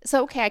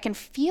 So, okay, I can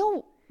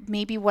feel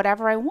maybe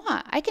whatever I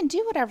want. I can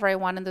do whatever I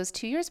want in those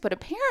 2 years, but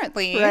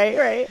apparently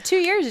right 2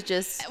 years is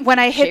just when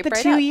I hit the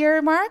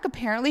 2-year mark,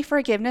 apparently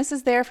forgiveness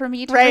is there for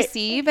me to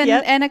receive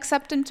and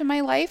accept into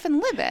my life and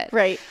live it.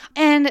 Right.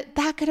 And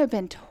that could have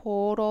been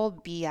total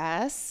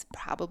BS,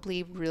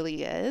 probably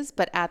really is,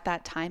 but at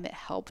that time it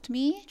helped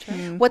me. Sure.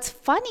 What's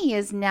funny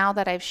is now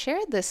that I've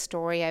shared this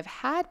story, I've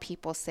had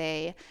people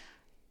say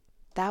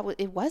that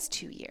it was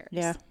 2 years.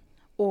 Yeah.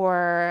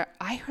 Or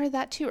I heard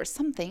that too, or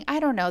something.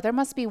 I don't know. There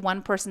must be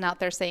one person out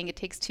there saying it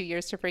takes 2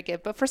 years to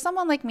forgive. But for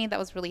someone like me, that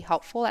was really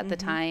helpful at the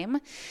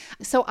time.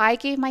 So I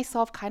gave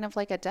myself kind of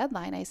like a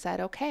deadline. I said,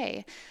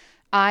 okay,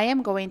 I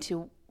am going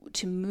to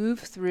move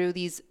through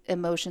these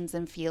emotions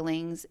and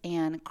feelings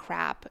and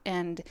crap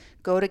and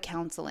go to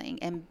counseling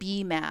and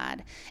be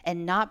mad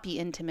and not be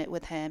intimate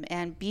with him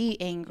and be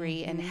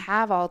angry and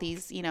have all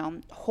these,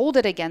 hold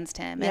it against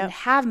him and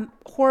have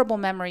horrible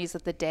memories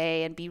of the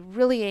day and be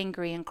really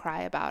angry and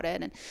cry about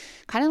it and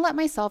kind of let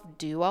myself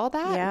do all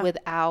that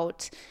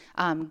without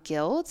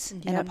guilt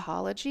and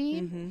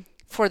apology.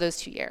 For those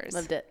 2 years.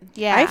 Loved it.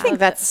 Yeah. I think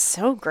that's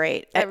so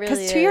great. Because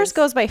really 2 years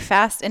goes by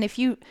fast. And if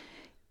you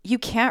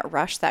can't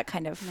rush that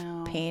kind of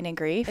pain and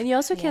grief. And you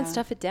also can't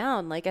stuff it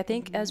down. Like, I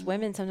think as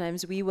women,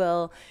 sometimes we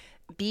will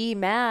be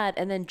mad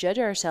and then judge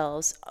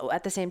ourselves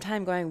at the same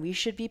time going, we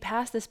should be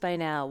past this by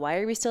now. Why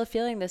are we still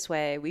feeling this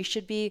way? We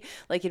should be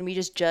like, and we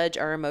just judge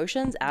our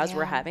emotions as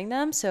we're having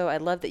them. So I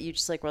love that you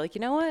just like, we're like,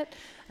 you know what?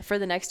 For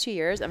the next 2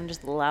 years, I'm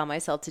just allow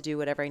myself to do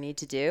whatever I need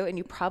to do. And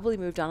you probably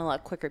moved on a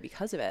lot quicker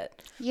because of it.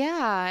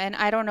 Yeah. And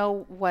I don't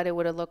know what it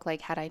would have looked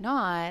like had I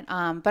not.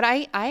 But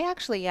I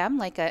actually am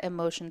like an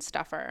emotion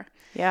stuffer.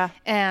 Yeah.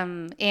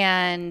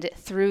 And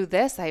through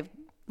this, I've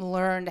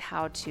learned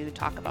how to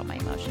talk about my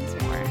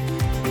emotions more.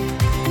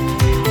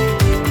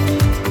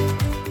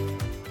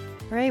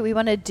 All right, we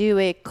want to do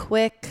a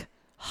quick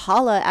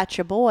holla at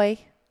your boy,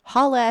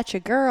 holla at your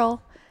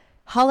girl,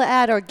 holla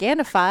at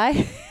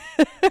Organifi.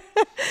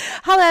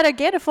 Holla at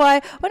Organifi.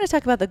 I want to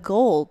talk about the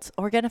gold,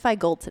 Organifi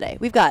gold today.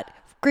 We've got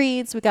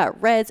greens, we've got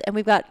reds, and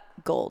we've got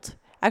gold.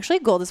 Actually,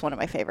 gold is one of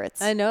my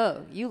favorites. I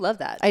know. You love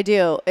that. I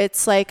do.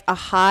 It's like a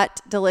hot,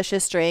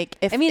 delicious drink.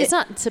 It's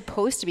not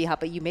supposed to be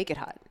hot, but you make it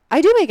hot.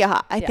 I do make it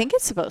hot. I think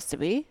it's supposed to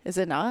be. Is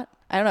it not?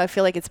 I don't know. I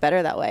feel like it's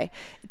better that way.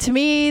 To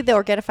me, the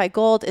Organifi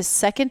Gold is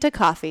second to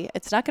coffee.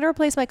 It's not going to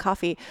replace my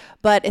coffee,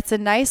 but it's a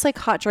nice like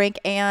hot drink,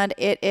 and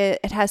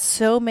it has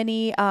so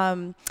many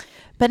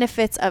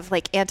benefits of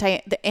like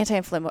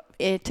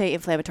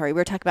anti-inflammatory. We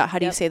were talking about how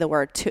do you say the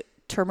word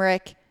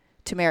turmeric.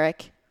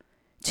 Turmeric.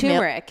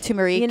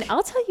 And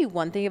I'll tell you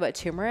one thing about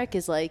turmeric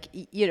is like,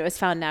 it's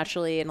found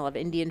naturally in a lot of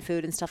Indian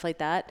food and stuff like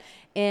that.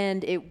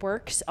 And it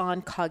works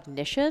on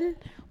cognition,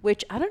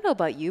 which I don't know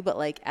about you, but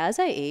like as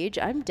I age,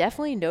 I'm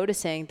definitely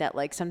noticing that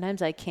like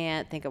sometimes I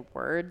can't think of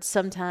words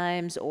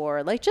sometimes,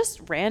 or like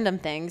just random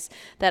things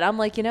that I'm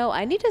like,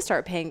 I need to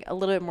start paying a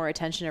little bit more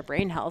attention to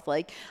brain health.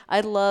 Like I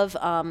love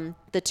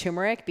the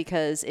turmeric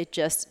because it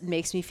just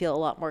makes me feel a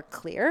lot more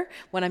clear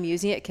when I'm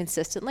using it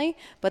consistently.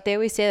 But they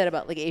always say that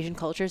about like Asian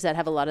cultures that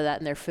have a lot of that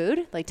in their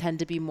food, like tend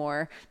to be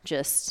more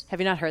just,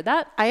 have you not heard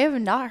that? I have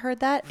not heard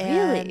that.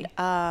 Really?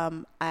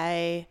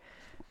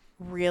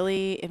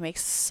 And it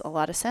makes a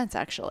lot of sense,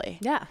 actually.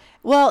 Yeah.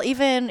 Well,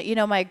 even,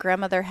 my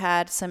grandmother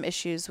had some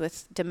issues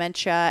with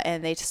dementia,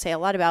 and they say a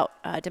lot about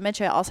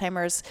dementia,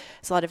 Alzheimer's.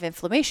 There's a lot of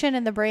inflammation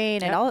in the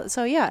brain and all.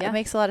 So, it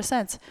makes a lot of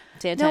sense.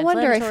 It's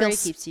anti-inflammatory,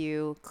 keeps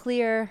you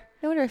clear.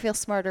 No wonder I feel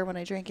smarter when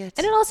I drink it.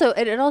 And it also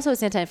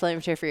is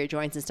anti-inflammatory for your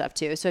joints and stuff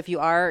too. So if you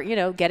are,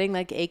 getting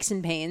like aches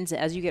and pains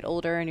as you get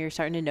older and you're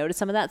starting to notice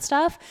some of that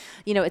stuff,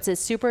 it's a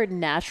super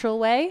natural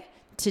way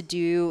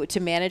to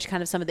manage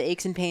kind of some of the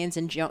aches and pains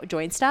and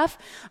joint stuff,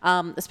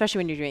 especially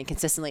when you're doing it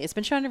consistently. It's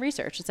been shown in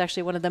research. It's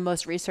actually one of the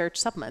most researched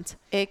supplements.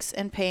 Aches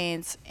and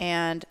pains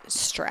and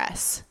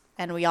stress.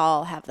 And we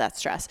all have that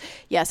stress.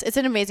 Yes, it's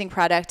an amazing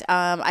product.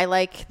 I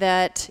like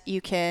that you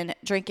can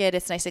drink it.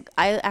 It's nice.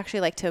 I actually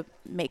like to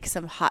make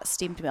some hot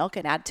steamed milk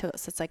and add to it.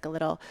 So it's like a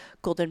little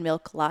golden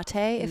milk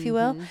latte, if you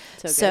will.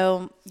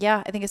 So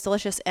yeah, I think it's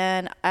delicious.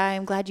 And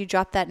I'm glad you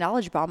dropped that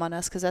knowledge bomb on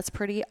us because that's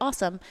pretty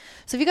awesome.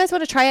 So if you guys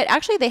want to try it,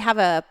 actually they have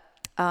a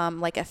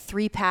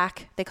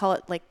 3-pack. They call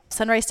it like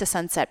sunrise to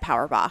sunset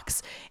power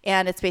box.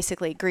 And it's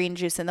basically green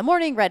juice in the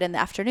morning, red in the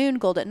afternoon,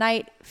 gold at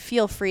night.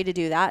 Feel free to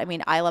do that. I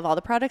mean, I love all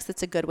the products.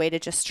 It's a good way to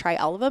just try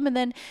all of them. And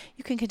then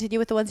you can continue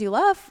with the ones you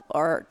love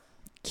or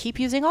keep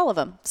using all of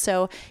them.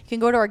 So you can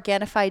go to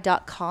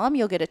Organifi.com.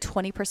 You'll get a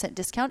 20%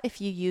 discount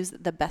if you use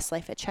the Best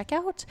Life at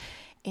checkout.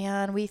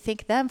 And we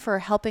thank them for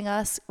helping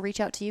us reach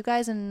out to you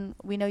guys. And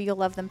we know you'll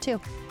love them too.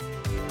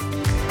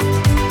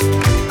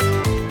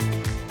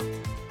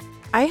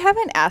 I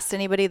haven't asked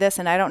anybody this,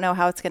 and I don't know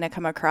how it's going to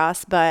come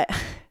across, but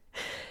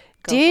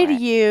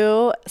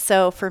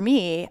so for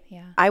me,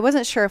 I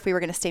wasn't sure if we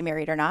were going to stay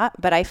married or not,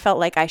 but I felt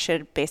like I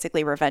should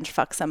basically revenge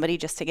fuck somebody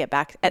just to get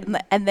back.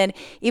 And then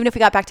even if we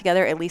got back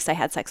together, at least I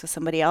had sex with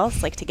somebody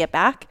else, like to get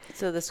back.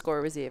 So the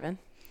score was even.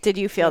 Did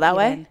you feel that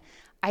way?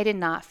 I did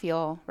not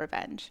feel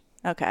revenge.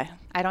 Okay.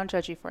 I don't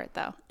judge you for it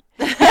though.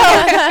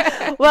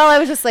 Well, I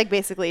was just like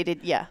basically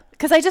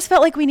because I just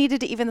felt like we needed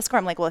to even the score.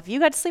 I'm like, well, if you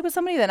got to sleep with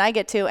somebody, then I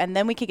get to, and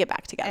then we could get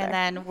back together. And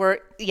then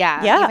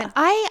even,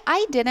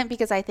 I didn't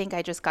because I think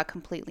I just got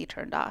completely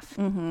turned off.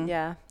 Mm-hmm.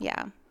 Yeah.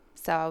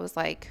 So I was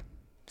like,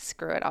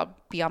 screw it, I'll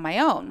be on my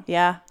own.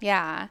 Yeah.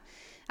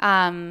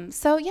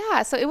 So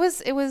it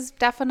was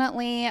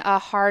definitely a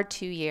hard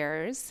 2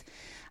 years.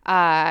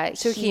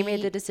 So he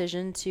made the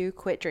decision to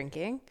quit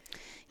drinking.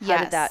 How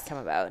did that come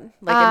about?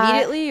 Like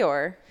immediately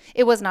or?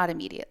 It was not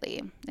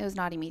immediately.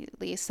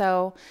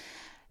 So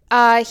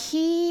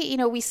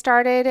we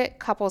started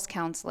couples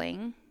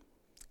counseling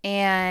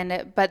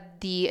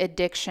but the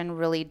addiction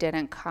really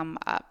didn't come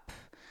up,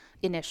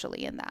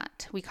 initially in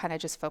that. We kind of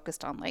just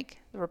focused on like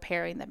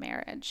repairing the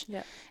marriage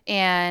Yep.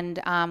 and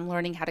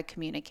learning how to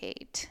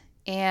communicate.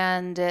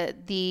 And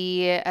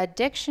the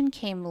addiction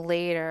came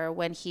later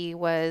when he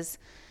was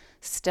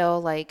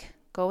still like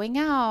going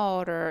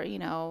out or, you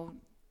know,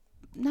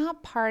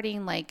 not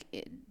partying,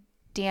 like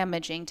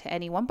damaging to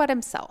anyone but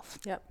himself.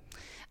 Yep.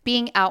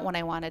 Being out when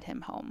I wanted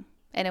him home.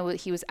 And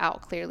he was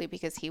out clearly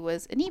because he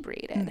was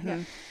inebriated.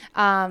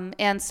 Mm-hmm.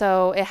 And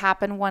so it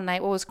happened one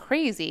night. What was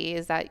crazy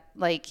is that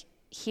like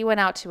he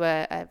went out to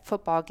a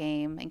football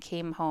game and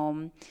came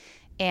home.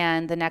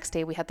 And the next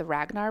day we had the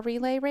Ragnar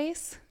relay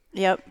race.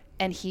 Yep.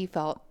 And he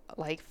felt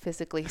like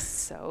physically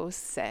so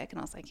sick. And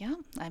I was like, yeah,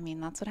 I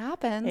mean, that's what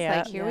happens. Yeah.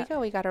 Like, here we go.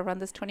 We got to run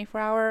this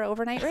 24-hour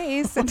overnight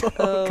race.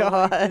 Oh,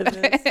 God.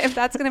 If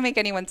that's going to make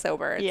anyone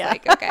sober, it's Yeah.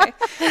 like, okay.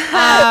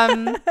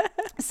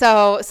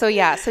 So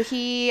yeah. So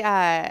he,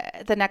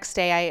 the next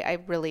day I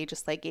really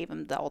just like gave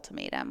him the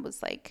ultimatum,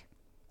 was like,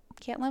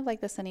 can't live like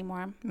this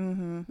anymore.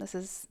 Mm-hmm. This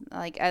is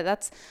like,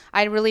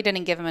 I really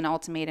didn't give him an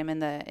ultimatum in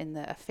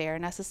the affair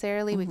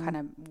necessarily. We kind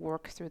of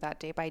worked through that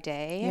day by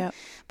day, Yep.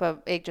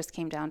 but it just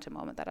came down to a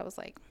moment that I was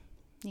like,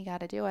 you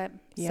got to do it.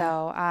 Yeah.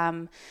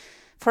 So,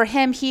 for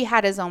him, he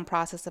had his own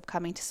process of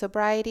coming to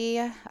sobriety,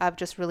 of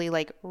just really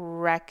like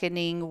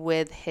reckoning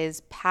with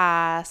his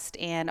past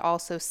and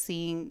also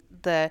seeing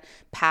the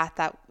path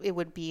that it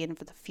would be in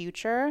for the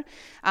future.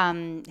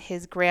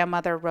 His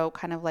grandmother wrote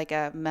kind of like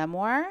a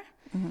memoir.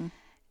 Mm-hmm.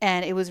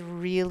 And it was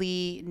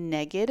really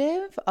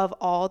negative of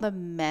all the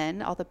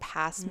men, all the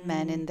past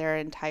men in their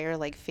entire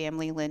like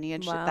family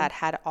lineage that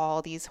had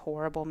all these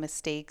horrible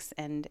mistakes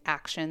and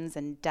actions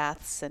and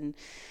deaths and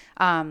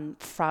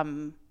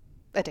from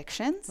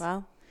addictions.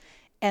 Wow.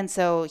 And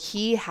so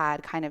he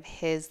had kind of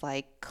his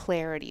like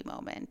clarity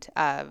moment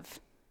of,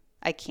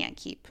 I can't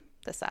keep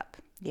this up.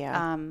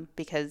 Yeah.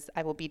 Because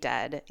I will be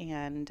dead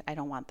and I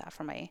don't want that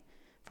for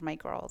my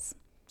girls.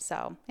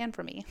 So, and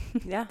for me.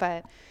 Yeah.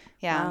 But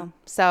yeah. Wow.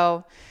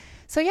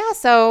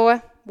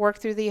 So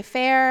worked through the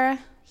affair.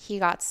 He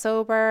got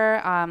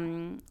sober.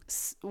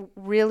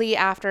 Really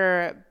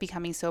after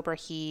becoming sober,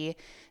 he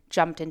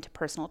jumped into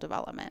personal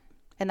development.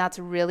 And that's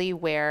really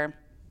where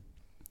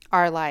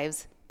our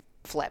lives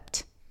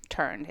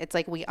turned. It's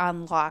like we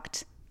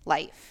unlocked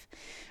life,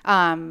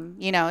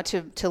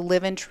 to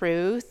live in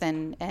truth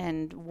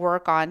and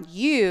work on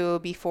you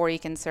before you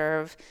can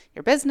serve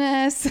your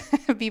business,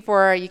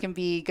 before you can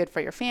be good for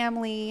your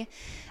family.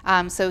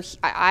 So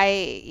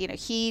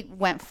he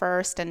went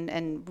first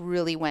and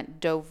really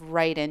dove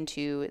right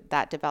into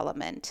that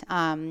development.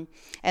 And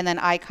then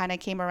I kind of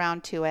came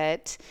around to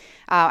it.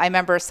 I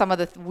remember some of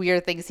the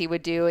weird things he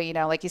would do,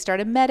 like he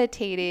started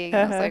meditating.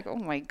 I was like, oh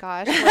my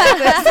gosh,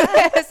 what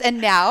is this?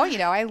 And now,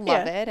 I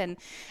love it. And,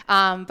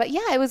 but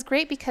yeah, it was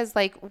great because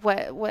like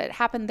what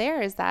happened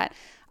there is that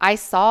I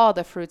saw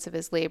the fruits of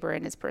his labor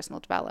in his personal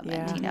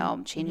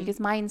development, changing his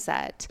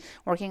mindset,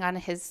 working on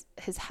his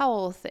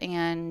health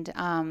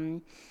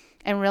and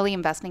really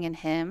investing in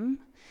him.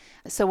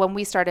 So when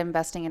we started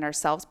investing in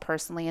ourselves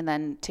personally and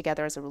then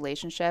together as a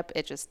relationship,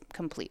 it just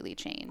completely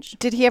changed.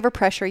 Did he ever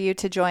pressure you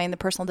to join the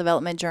personal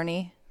development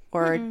journey?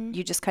 Or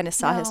you just kind of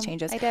saw his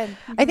changes? I did.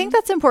 Mm-hmm. I think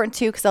that's important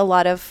too, because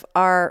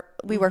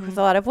we work with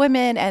a lot of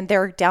women and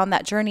they're down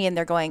that journey and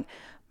they're going,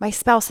 my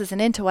spouse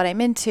isn't into what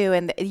I'm into.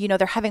 And,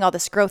 they're having all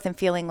this growth and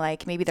feeling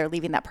like maybe they're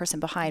leaving that person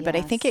behind. Yes. But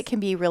I think it can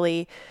be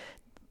really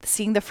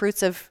seeing the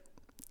fruits of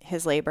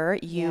his labor.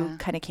 You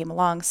kind of came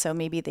along. So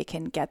maybe they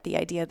can get the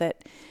idea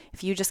that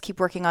if you just keep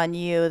working on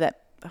you,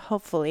 that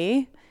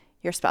hopefully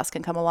your spouse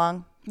can come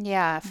along.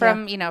 Yeah.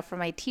 From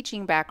my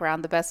teaching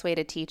background, the best way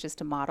to teach is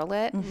to model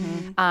it.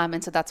 Mm-hmm.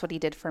 And so that's what he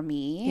did for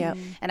me. Yep.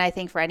 And I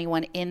think for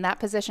anyone in that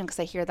position, because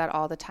I hear that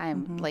all the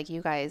time, like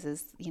you guys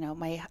is,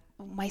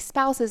 my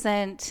spouse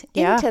isn't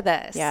into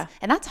this. Yeah.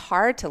 And that's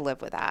hard to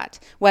live with that,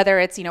 whether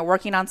it's,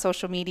 working on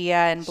social media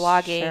and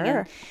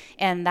blogging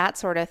and that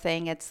sort of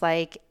thing. It's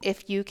like,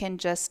 if you can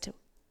just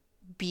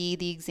be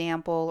the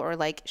example or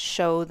like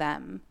show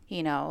them,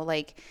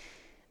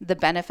 the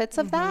benefits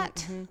of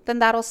that, then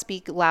that'll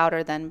speak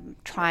louder than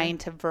trying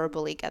to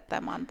verbally get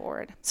them on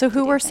board. So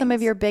who were some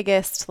of your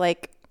biggest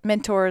like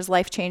mentors,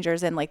 life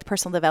changers in like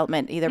personal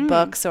development, either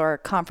books or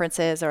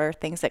conferences or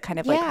things that kind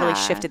of like really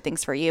shifted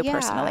things for you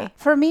personally?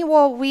 For me,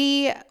 well,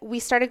 we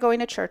started going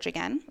to church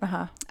again.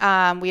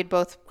 We had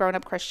both grown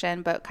up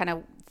Christian, but kind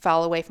of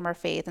fell away from our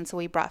faith. And so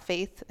we brought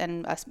faith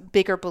and a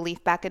bigger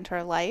belief back into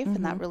our life.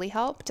 And that really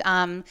helped.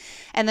 And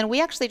then we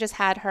actually just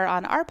had her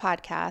on our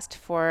podcast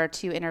for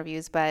 2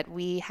 interviews, but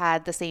we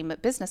had the same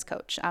business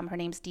coach. Her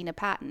name's Dina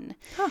Patton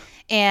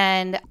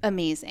and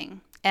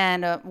amazing.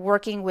 And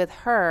working with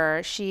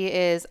her, she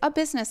is a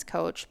business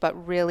coach,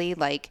 but really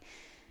like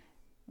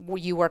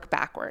you work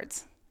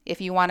backwards. If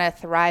you want to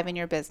thrive in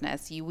your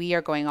business, we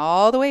are going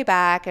all the way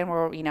back, and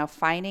we're,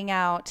 finding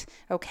out,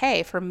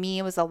 okay, for me,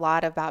 it was a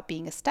lot about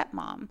being a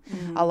stepmom,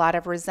 a lot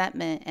of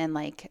resentment and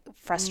like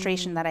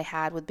frustration that I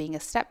had with being a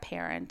step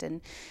parent.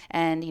 And,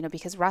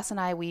 because Russ and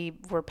I, we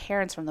were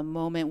parents from the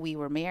moment we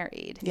were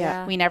married.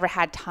 Yeah. We never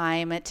had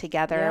time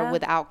together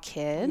without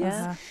kids.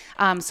 Yeah.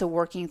 So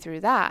working through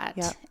that.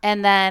 Yeah.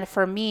 And then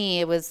for me,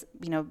 it was,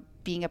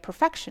 being a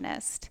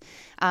perfectionist.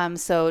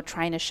 So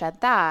trying to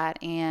shed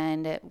that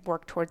and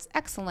work towards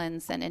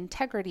excellence and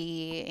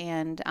integrity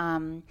and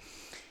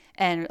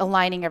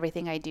aligning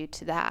everything I do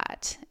to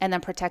that, and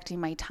then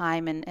protecting my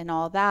time and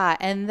all that,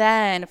 and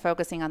then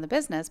focusing on the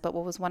business. But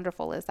what was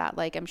wonderful is that,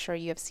 like, I'm sure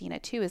you have seen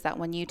it too, is that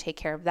when you take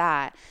care of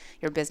that,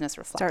 your business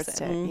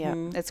reflects it. Yeah.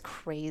 It's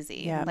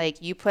crazy. Yeah.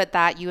 Like you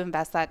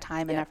invest that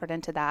time and effort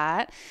into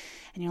that,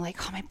 and you're like,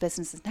 oh, my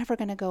business is never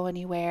going to go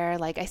anywhere.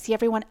 Like I see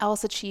everyone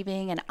else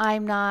achieving and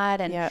I'm not.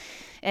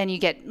 And you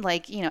get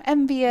like,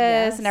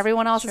 envious and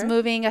everyone else is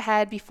moving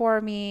ahead before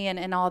me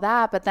and all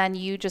that. But then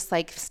you just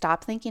like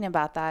stop thinking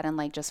about that and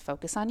like just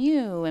focus on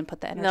you and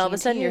put the energy into you. And all of a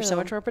sudden you're so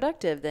much more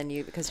productive than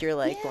you, because you're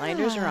like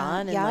blinders are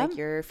on and like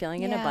you're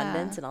feeling in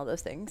abundance and all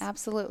those things.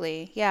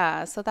 Absolutely.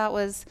 Yeah. So that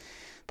was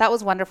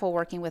wonderful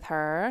working with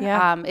her.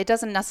 Yeah. It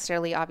doesn't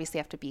necessarily obviously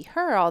have to be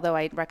her, although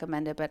I'd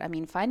recommend it. But I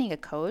mean, finding a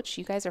coach,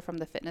 you guys are from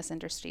the fitness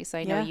industry, so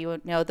I know you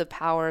know the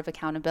power of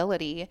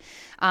accountability.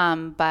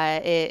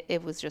 But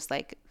it was just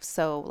like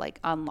so like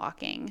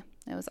unlocking.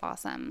 It was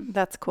awesome.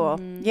 That's cool.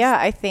 Yeah,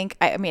 I think,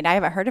 I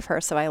haven't heard of her,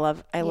 so I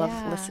love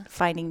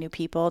finding new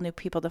people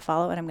to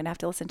follow, and I'm going to have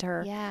to listen to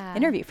her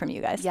interview from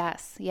you guys.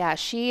 Yes. Yeah.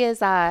 She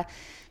is,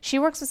 she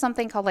works with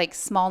something called like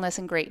smallness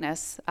and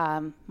greatness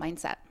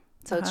mindset.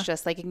 So it's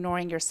just like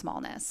ignoring your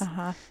smallness.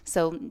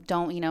 So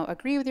don't,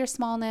 agree with your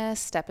smallness,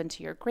 step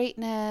into your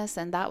greatness.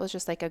 And that was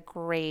just like a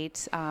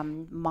great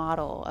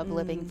model of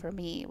living for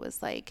me. It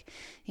was like,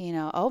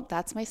 oh,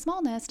 that's my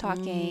smallness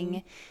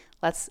talking.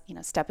 Let's,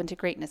 step into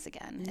greatness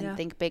again and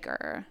think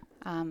bigger.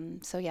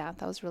 So yeah,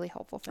 that was really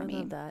helpful for me. I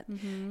love that.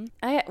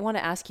 I want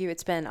to ask you,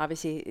 it's been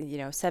obviously,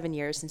 7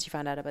 years since you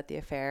found out about the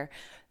affair.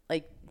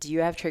 Like, do you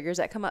have triggers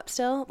that come up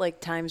still? Like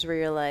times where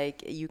you're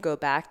like, you go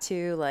back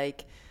to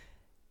like,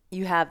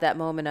 you have that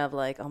moment of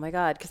like, oh my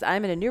God, because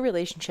I'm in a new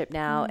relationship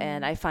now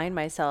and I find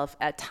myself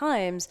at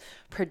times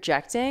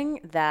projecting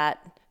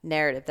that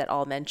narrative that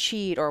all men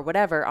cheat or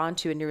whatever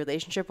onto a new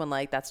relationship when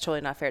like that's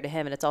totally not fair to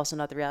him, and it's also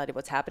not the reality of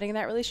what's happening in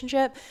that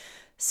relationship.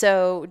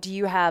 So do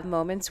you have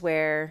moments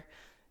where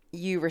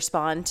you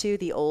respond to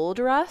the old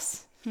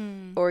Russ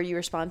or you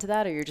respond to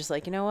that, or you're just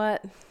like, you know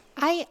what?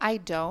 I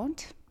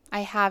don't. I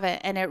haven't.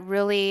 And it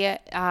really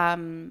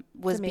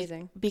was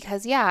amazing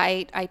because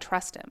I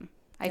trust him.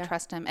 I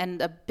trust him.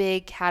 And a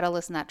big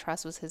catalyst in that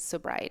trust was his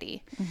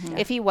sobriety.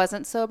 If he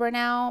wasn't sober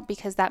now,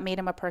 because that made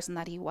him a person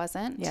that he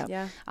wasn't,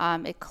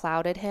 it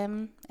clouded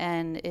him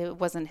and it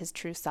wasn't his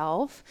true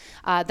self,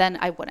 then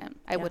I wouldn't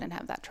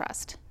have that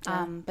trust.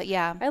 But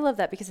yeah. I love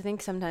that, because I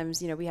think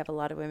sometimes, we have a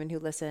lot of women who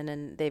listen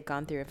and they've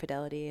gone through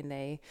infidelity and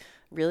they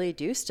really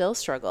do still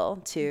struggle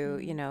to,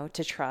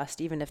 to trust,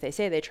 even if they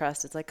say they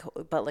trust. It's like,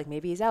 but like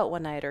maybe he's out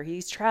one night or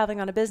he's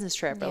traveling on a business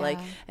trip or like,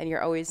 and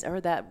you're always,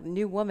 or that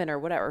new woman or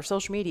whatever, or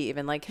social media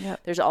even, like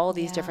there's all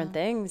these different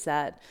things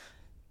that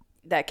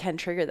can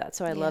trigger that.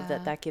 So I love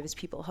that gives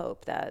people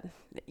hope that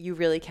you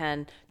really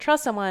can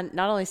trust someone,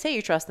 not only say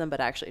you trust them, but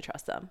actually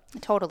trust them.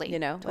 Totally. When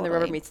the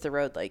rubber meets the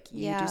road, like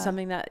you do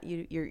something that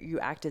you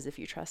act as if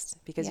you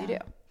trust, because you do.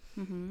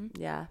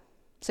 Yeah.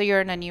 So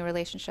you're in a new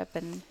relationship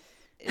and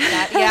we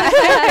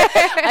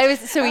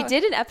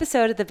did an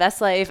episode of The Best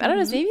Life. I don't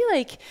know, it's maybe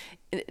like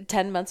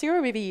 10 months ago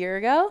or maybe a year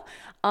ago,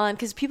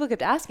 because people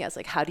kept asking us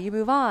like, how do you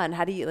move on?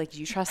 How do you do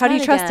you trust? How do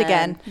you trust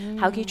again?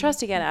 How can you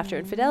trust again after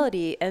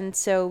infidelity? And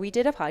so we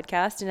did a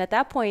podcast, and at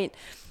that point,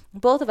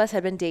 both of us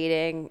had been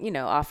dating,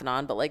 off and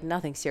on, but like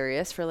nothing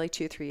serious for like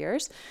 2-3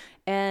 years.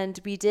 And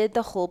we did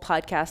the whole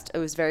podcast. It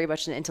was very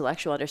much an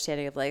intellectual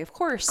understanding of like, of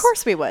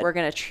course we would. We're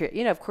going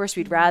to, of course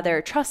we'd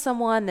rather trust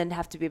someone than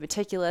have to be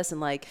meticulous and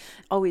like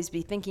always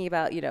be thinking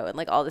about, and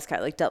like all this kind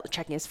of like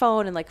checking his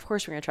phone. And like, of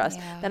course we're going to trust.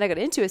 Then I got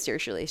into a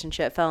serious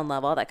relationship, fell in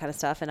love, all that kind of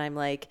stuff. And I'm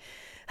like,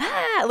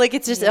 like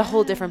it's just a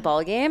whole different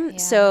ball game.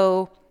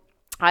 So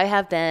I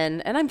have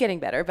been, and I'm getting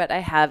better, but I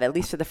have, at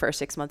least for the first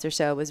 6 months or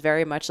so, was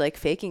very much like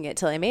faking it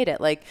till I made it.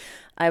 Like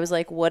I was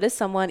like, what is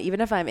someone, even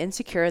if I'm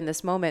insecure in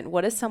this moment,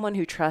 what does someone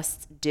who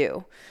trusts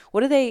do?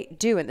 What do they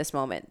do in this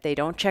moment? They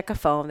don't check a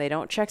phone. They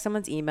don't check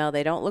someone's email.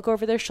 They don't look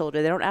over their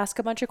shoulder. They don't ask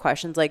a bunch of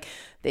questions. Like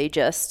they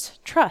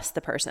just trust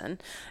the person.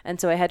 And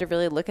so I had to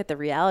really look at the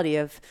reality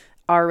of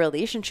our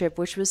relationship,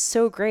 which was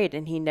so great,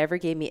 and he never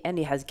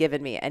has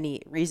given me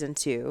any reason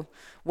to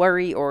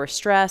worry or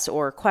stress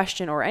or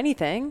question or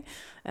anything.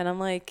 And I'm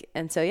like,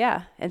 and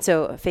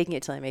so faking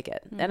it till I make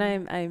it. And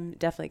I'm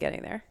definitely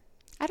getting there.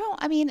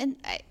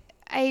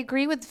 I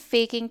agree with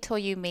faking till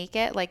you make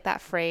it, like that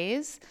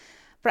phrase.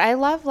 But I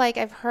love, like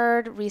I've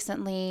heard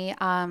recently,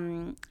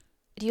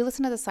 do you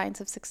listen to the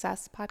Science of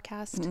Success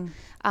podcast?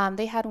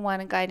 They had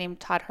one guy named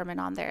Todd Herman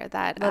on there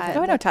that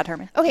I know Todd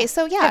Herman. Okay,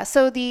 so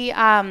so the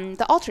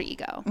alter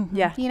ego,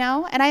 you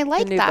know, and I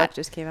like the new that. book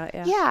just came out,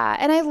 yeah,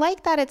 and I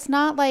like that it's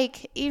not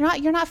like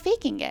you're not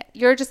faking it.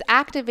 You're just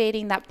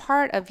activating that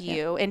part of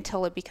you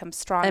until it becomes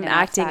strong. I'm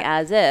acting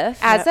as if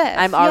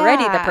I'm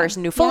already the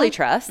person who fully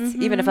trusts,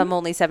 even if I'm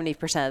only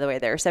 70% of the way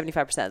there,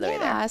 75% of the way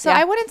there. So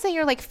I wouldn't say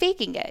you're like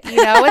faking it.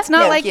 You know, it's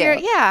not like you're.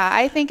 Yeah,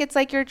 I think it's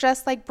like you're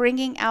just like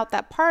bringing out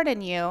that part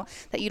in you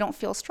that you don't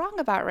feel strong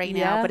about right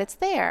now, but it's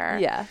there.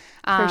 Yeah,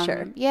 for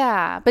sure.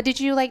 Yeah, but did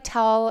you like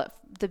tell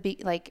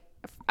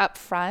up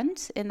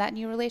front in that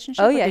new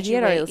relationship? Oh yeah, he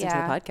had already listened to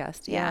the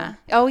podcast. Yeah.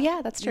 Oh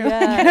yeah, that's true.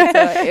 Yeah.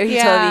 So he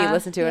told me he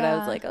listened to it. I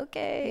was like,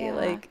 okay.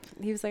 Like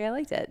he was like, I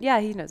liked it. Yeah,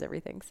 he knows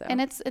everything. So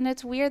and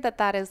it's weird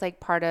that is like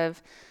part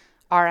of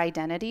our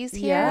identities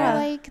here,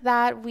 like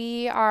that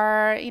we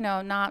are, you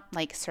know, not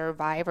like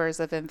survivors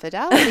of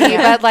infidelity,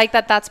 but like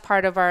that's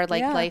part of our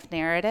like life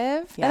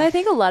narrative. And I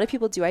think a lot of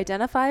people do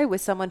identify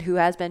with someone who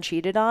has been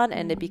cheated on,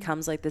 and it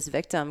becomes like this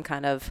victim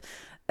kind of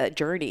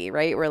journey,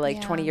 right? Where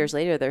like 20 years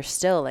later, they're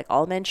still like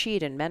all men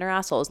cheat and men are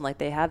assholes, and like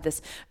they have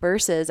this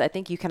versus I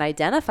think you can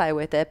identify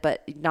with it,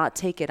 but not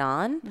take it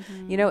on,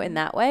 you know, in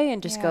that way,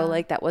 and just go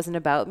like, that wasn't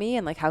about me,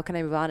 and like, how can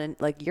I move on? And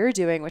like you're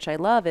doing, which I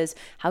love, is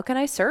how can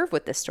I serve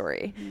with this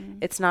story?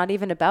 It's not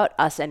even about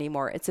us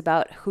anymore. It's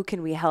about who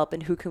can we help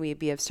and who can we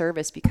be of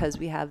service, because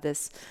we have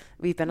this,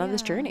 we've been on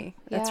this journey.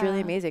 That's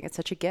really amazing. It's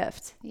such a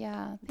gift.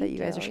 That you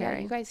guys are sharing.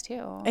 Yeah, you guys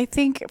too. I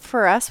think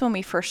for us, when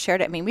we first shared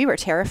it, I mean, we were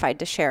terrified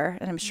to share,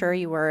 and I'm sure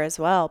you were as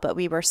well, but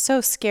we were so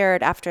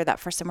scared after that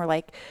first time. We're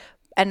like,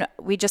 and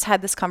we just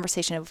had this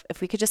conversation of if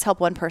we could just help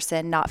one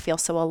person not feel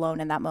so alone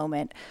in that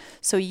moment.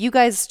 So you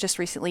guys just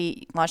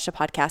recently launched a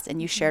podcast,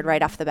 and you shared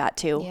right off the bat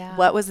too.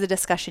 What was the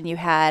discussion you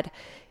had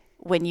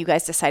when you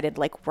guys decided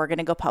like, we're going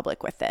to go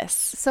public with this?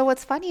 So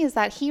what's funny is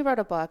that he wrote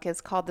a book.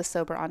 It's called The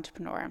Sober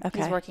Entrepreneur.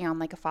 Okay. He's working on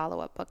like a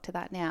follow-up book to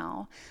that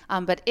now.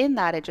 But in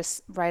that, it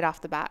just right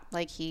off the bat,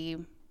 like he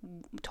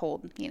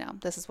told, you know,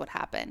 this is what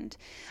happened.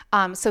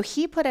 So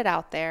he put it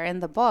out there in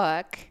the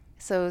book.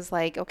 So it was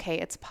like, okay,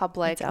 it's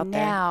public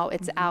now.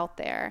 It's out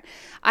there.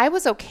 I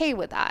was okay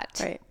with that.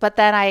 Right. But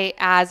then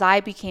as I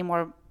became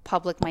more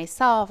public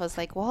myself, I was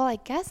like, well, I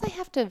guess I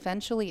have to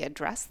eventually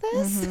address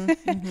this.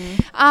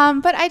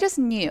 But I just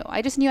knew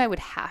I would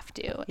have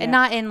to, and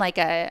not in like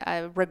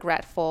a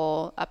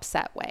regretful,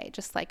 upset way.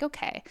 Just like,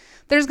 okay,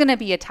 there's going to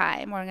be a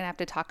time where I'm going to have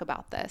to talk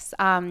about this.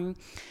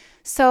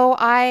 So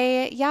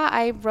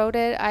I wrote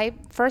it. I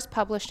first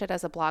published it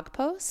as a blog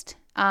post.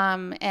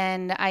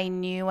 And I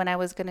knew when I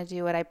was going to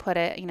do it, I put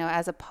it, you know,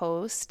 as a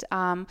post.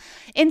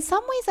 In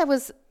some ways I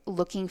was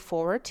looking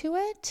forward to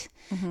it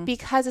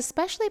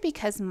especially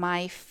because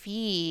my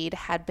feed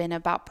had been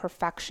about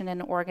perfection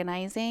and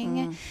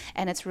organizing,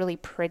 and it's really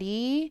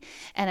pretty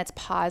and it's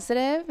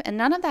positive, and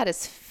none of that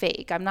is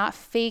fake. I'm not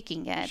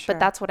faking it, but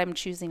that's what I'm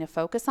choosing to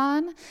focus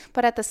on.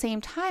 But at the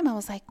same time, I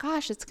was like,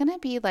 gosh, it's going to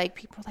be like,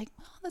 people are like,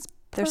 oh, that's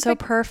they're so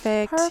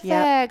perfect.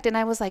 Yep. And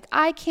I was like,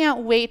 I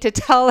can't wait to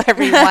tell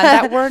everyone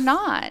that we're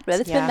not. But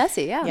it's been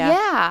messy.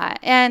 Yeah.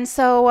 And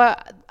so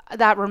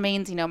that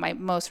remains, you know, my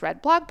most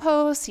read blog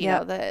post, you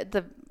know,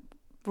 the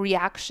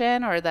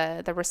reaction or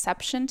the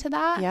reception to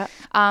that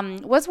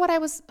was what I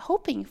was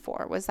hoping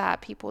for, was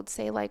that people would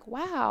say like,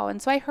 wow.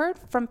 And so I heard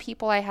from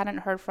people I hadn't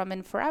heard from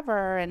in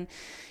forever. And,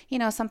 you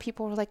know, some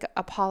people were like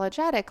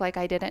apologetic, like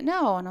I didn't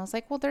know. And I was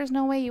like, well, there's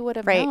no way you would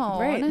have known.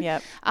 Right.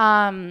 Yep.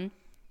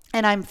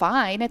 And I'm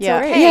fine. It's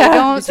okay. It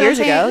was years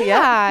ago.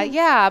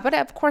 Yeah. But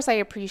of course, I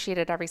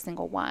appreciated every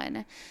single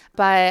one.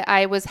 But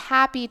I was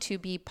happy to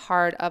be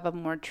part of a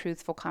more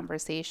truthful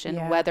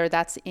conversation, whether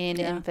that's in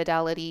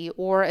infidelity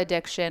or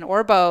addiction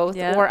or both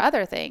or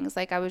other things.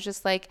 Like I was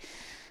just like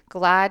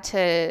glad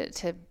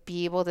to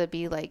be able to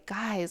be like,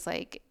 guys,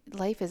 like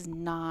life is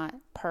not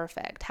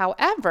perfect.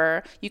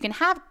 However, you can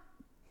have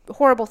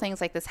horrible things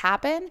like this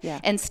happen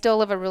and still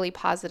live a really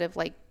positive,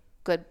 like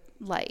good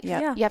life.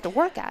 You have to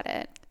work at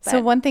it. So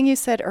one thing you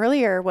said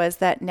earlier was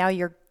that now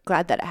you're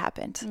glad that it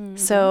happened.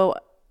 So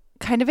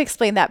kind of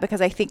explain that, because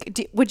I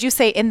think, would you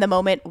say in the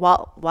moment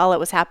while it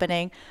was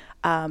happening,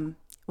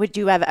 would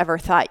you have ever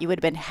thought you would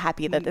have been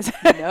happy that this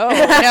No.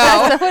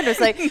 Someone was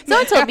like,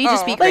 someone told me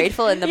just be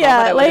grateful in the moment.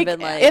 I would have been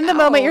like, in the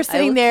moment you're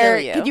sitting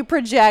there, could you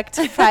project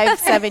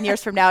 5-7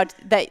 years from now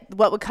that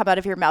what would come out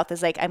of your mouth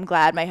is like, I'm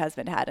glad my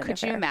husband had an affair?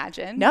 Could you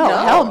imagine? No,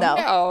 hell no.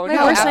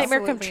 My worst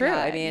nightmare come true.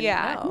 Not. I mean,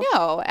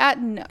 no,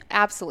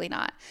 absolutely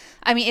not.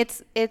 I mean,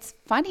 it's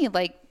funny,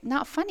 like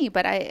not funny,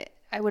 but I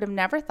would have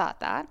never thought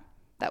that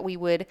we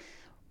would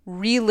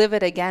relive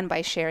it again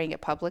by sharing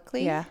it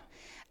publicly.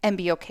 And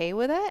be okay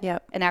with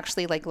it and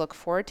actually like look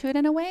forward to it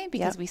in a way,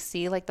 because we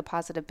see like the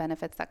positive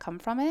benefits that come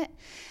from it,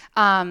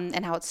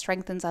 and how it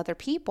strengthens other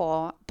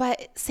people.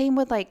 But same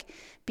with like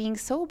being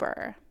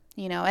sober.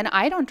 And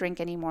I don't drink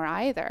anymore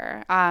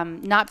either.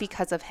 Not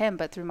because of him,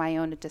 but through my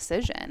own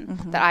decision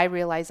that I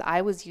realized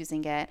I was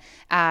using it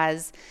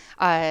as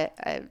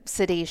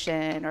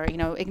sedation or,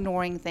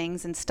 ignoring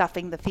things and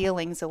stuffing the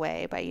feelings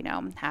away by,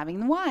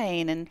 having the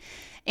wine.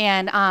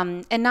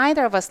 And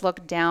neither of us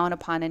look down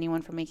upon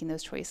anyone for making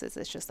those choices.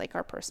 It's just like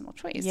our personal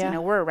choice. Yeah.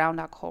 We're around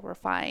alcohol, we're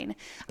fine.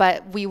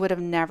 But we would have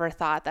never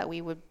thought that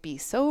we would be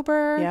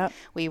sober. Yep.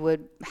 We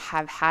would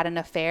have had an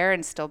affair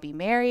and still be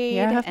married,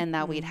 and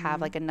that we'd have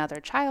like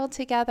another child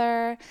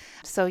together.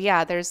 So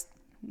yeah, there's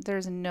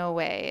no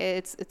way.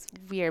 It's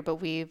weird, but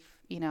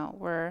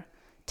we're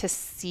to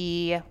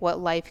see what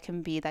life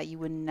can be that you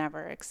would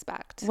never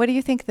expect. What do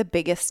you think the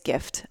biggest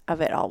gift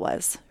of it all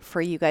was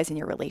for you guys in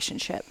your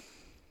relationship?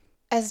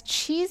 As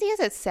cheesy as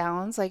it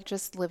sounds, like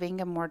just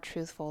living a more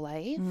truthful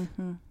life,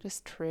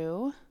 just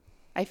true.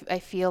 I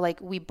feel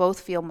like we both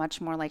feel much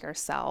more like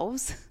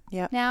ourselves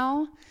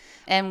now.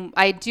 And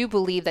I do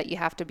believe that you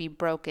have to be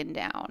broken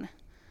down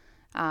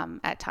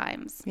at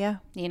times. Yeah.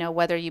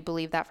 Whether you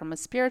believe that from a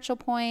spiritual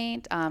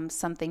point,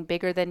 something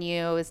bigger than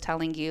you is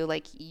telling you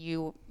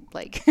you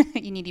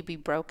need to be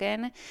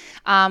broken,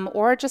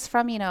 or just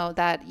from,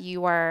 that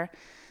you are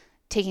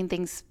taking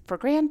things for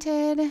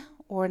granted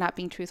or not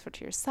being truthful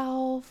to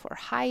yourself or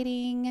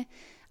hiding,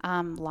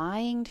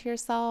 lying to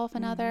yourself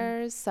and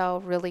others.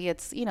 So really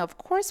it's, of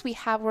course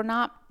we're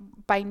not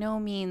by no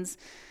means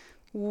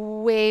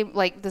way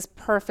like this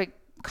perfect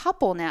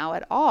couple now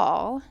at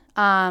all.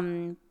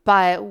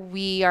 But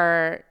we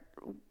are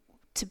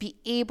to be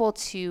able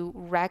to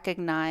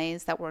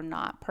recognize that we're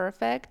not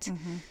perfect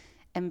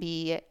and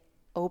be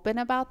open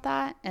about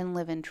that and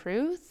live in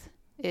truth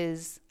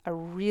is a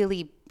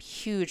really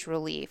huge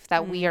relief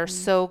that we are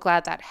so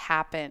glad that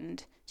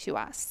happened to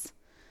us.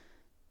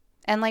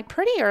 And like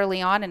pretty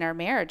early on in our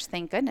marriage,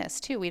 thank goodness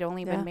too. We'd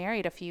only been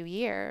married a few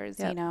years,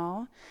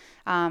 so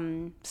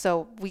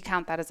we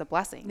count that as a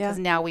blessing because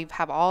now we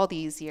have all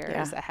these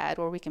years ahead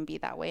where we can be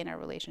that way in our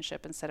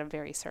relationship instead of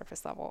very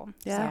surface level.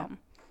 Yeah. So,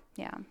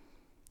 yeah.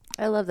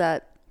 I love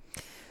that.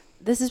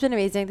 This has been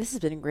amazing. This has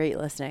been great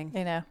listening.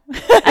 I know.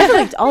 I've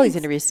liked all these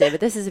interviews today, but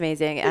this is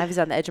amazing. I was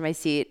on the edge of my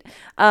seat.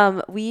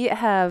 We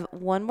have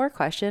one more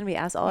question. We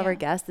ask all of our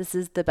guests. This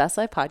is the Best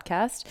Life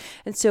podcast.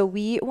 And so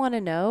we want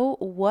to know,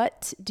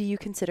 what do you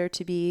consider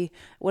to be,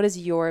 what does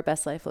your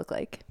best life look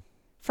like?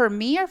 For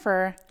me or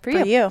for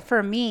you?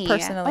 For me.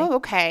 Personally. Oh,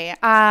 okay.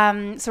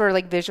 So we're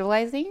like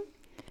visualizing.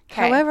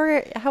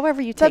 Okay.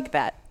 However you take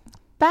that.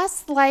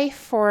 Best life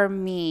for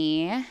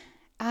me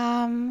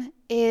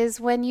is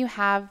when you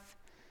have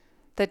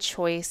the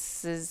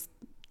choices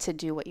to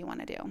do what you want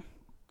to do.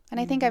 And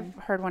I think I've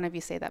heard one of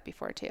you say that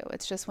before too.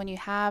 It's just when you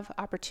have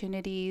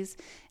opportunities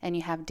and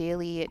you have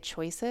daily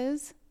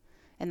choices,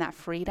 and that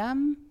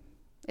freedom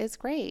is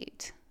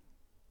great.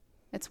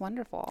 It's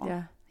wonderful.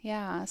 Yeah.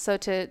 Yeah. So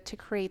to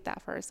create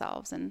that for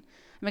ourselves. And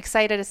I'm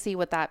excited to see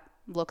what that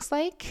looks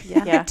like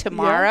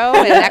tomorrow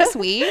and next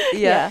week.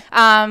 Yeah.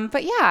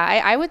 But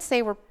yeah, I would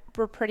say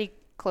we're pretty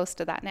close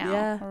to that now.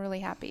 Yeah. We're really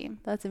happy.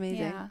 That's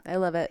amazing. Yeah. I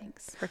love it.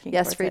 Thanks.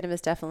 Yes, freedom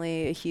is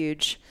definitely a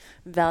huge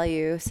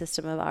value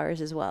system of ours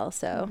as well.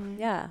 So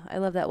yeah, I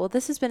love that. Well,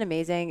 this has been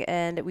amazing.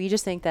 And we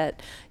just think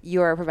that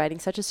you are providing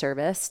such a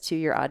service to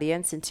your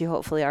audience and to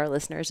hopefully our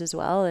listeners as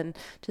well. And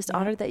just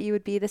honored that you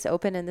would be this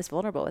open and this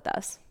vulnerable with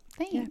us.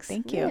 Thanks. Yeah,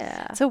 thank you.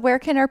 Yeah. So where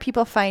can our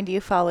people find you,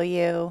 follow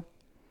you?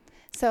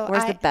 So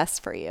Where's the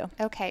best for you?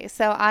 Okay.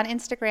 So on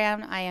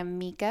Instagram, I am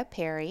Mika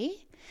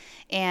Perry,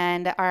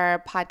 and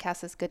our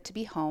podcast is Good to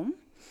Be Home.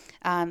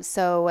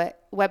 So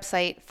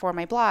website for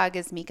my blog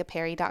is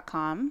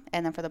mikaperry.com.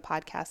 And then for the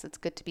podcast, it's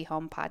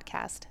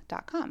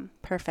goodtobehomepodcast.com.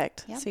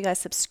 Perfect. Yep. So you guys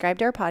subscribe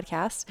to our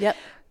podcast. Yep.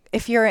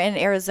 If you're in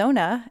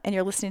Arizona and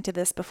you're listening to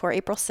this before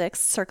April 6th,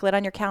 circle it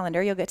on your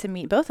calendar. You'll get to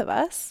meet both of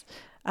us.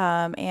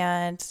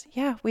 And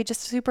yeah, we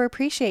just super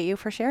appreciate you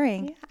for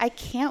sharing. Yeah, I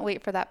can't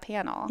wait for that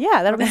panel.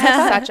 Yeah, that'll be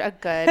such a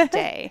good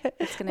day.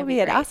 It's going to be be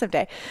an great. awesome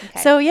day. Okay.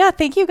 So yeah,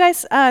 thank you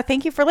guys.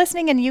 Thank you for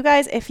listening. And you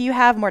guys, if you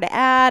have more to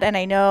add, and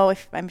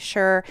I'm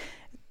sure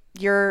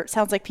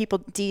sounds like people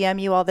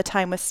DM you all the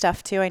time with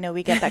stuff too. I know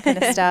we get that kind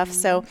of stuff.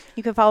 So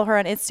you can follow her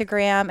on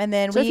Instagram, and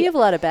then if you have a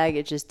lot of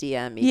baggage, just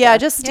DM me. Yeah,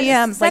 just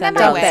DM. Send them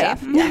dumb my way.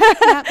 stuff.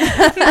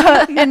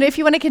 And if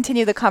you want to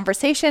continue the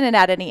conversation and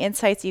add any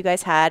insights you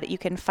guys had, you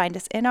can find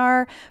us in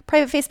our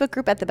private Facebook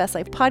group at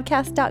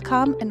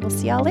thebestlifepodcast.com, and we'll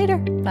see y'all later.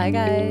 Bye,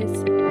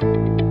 guys.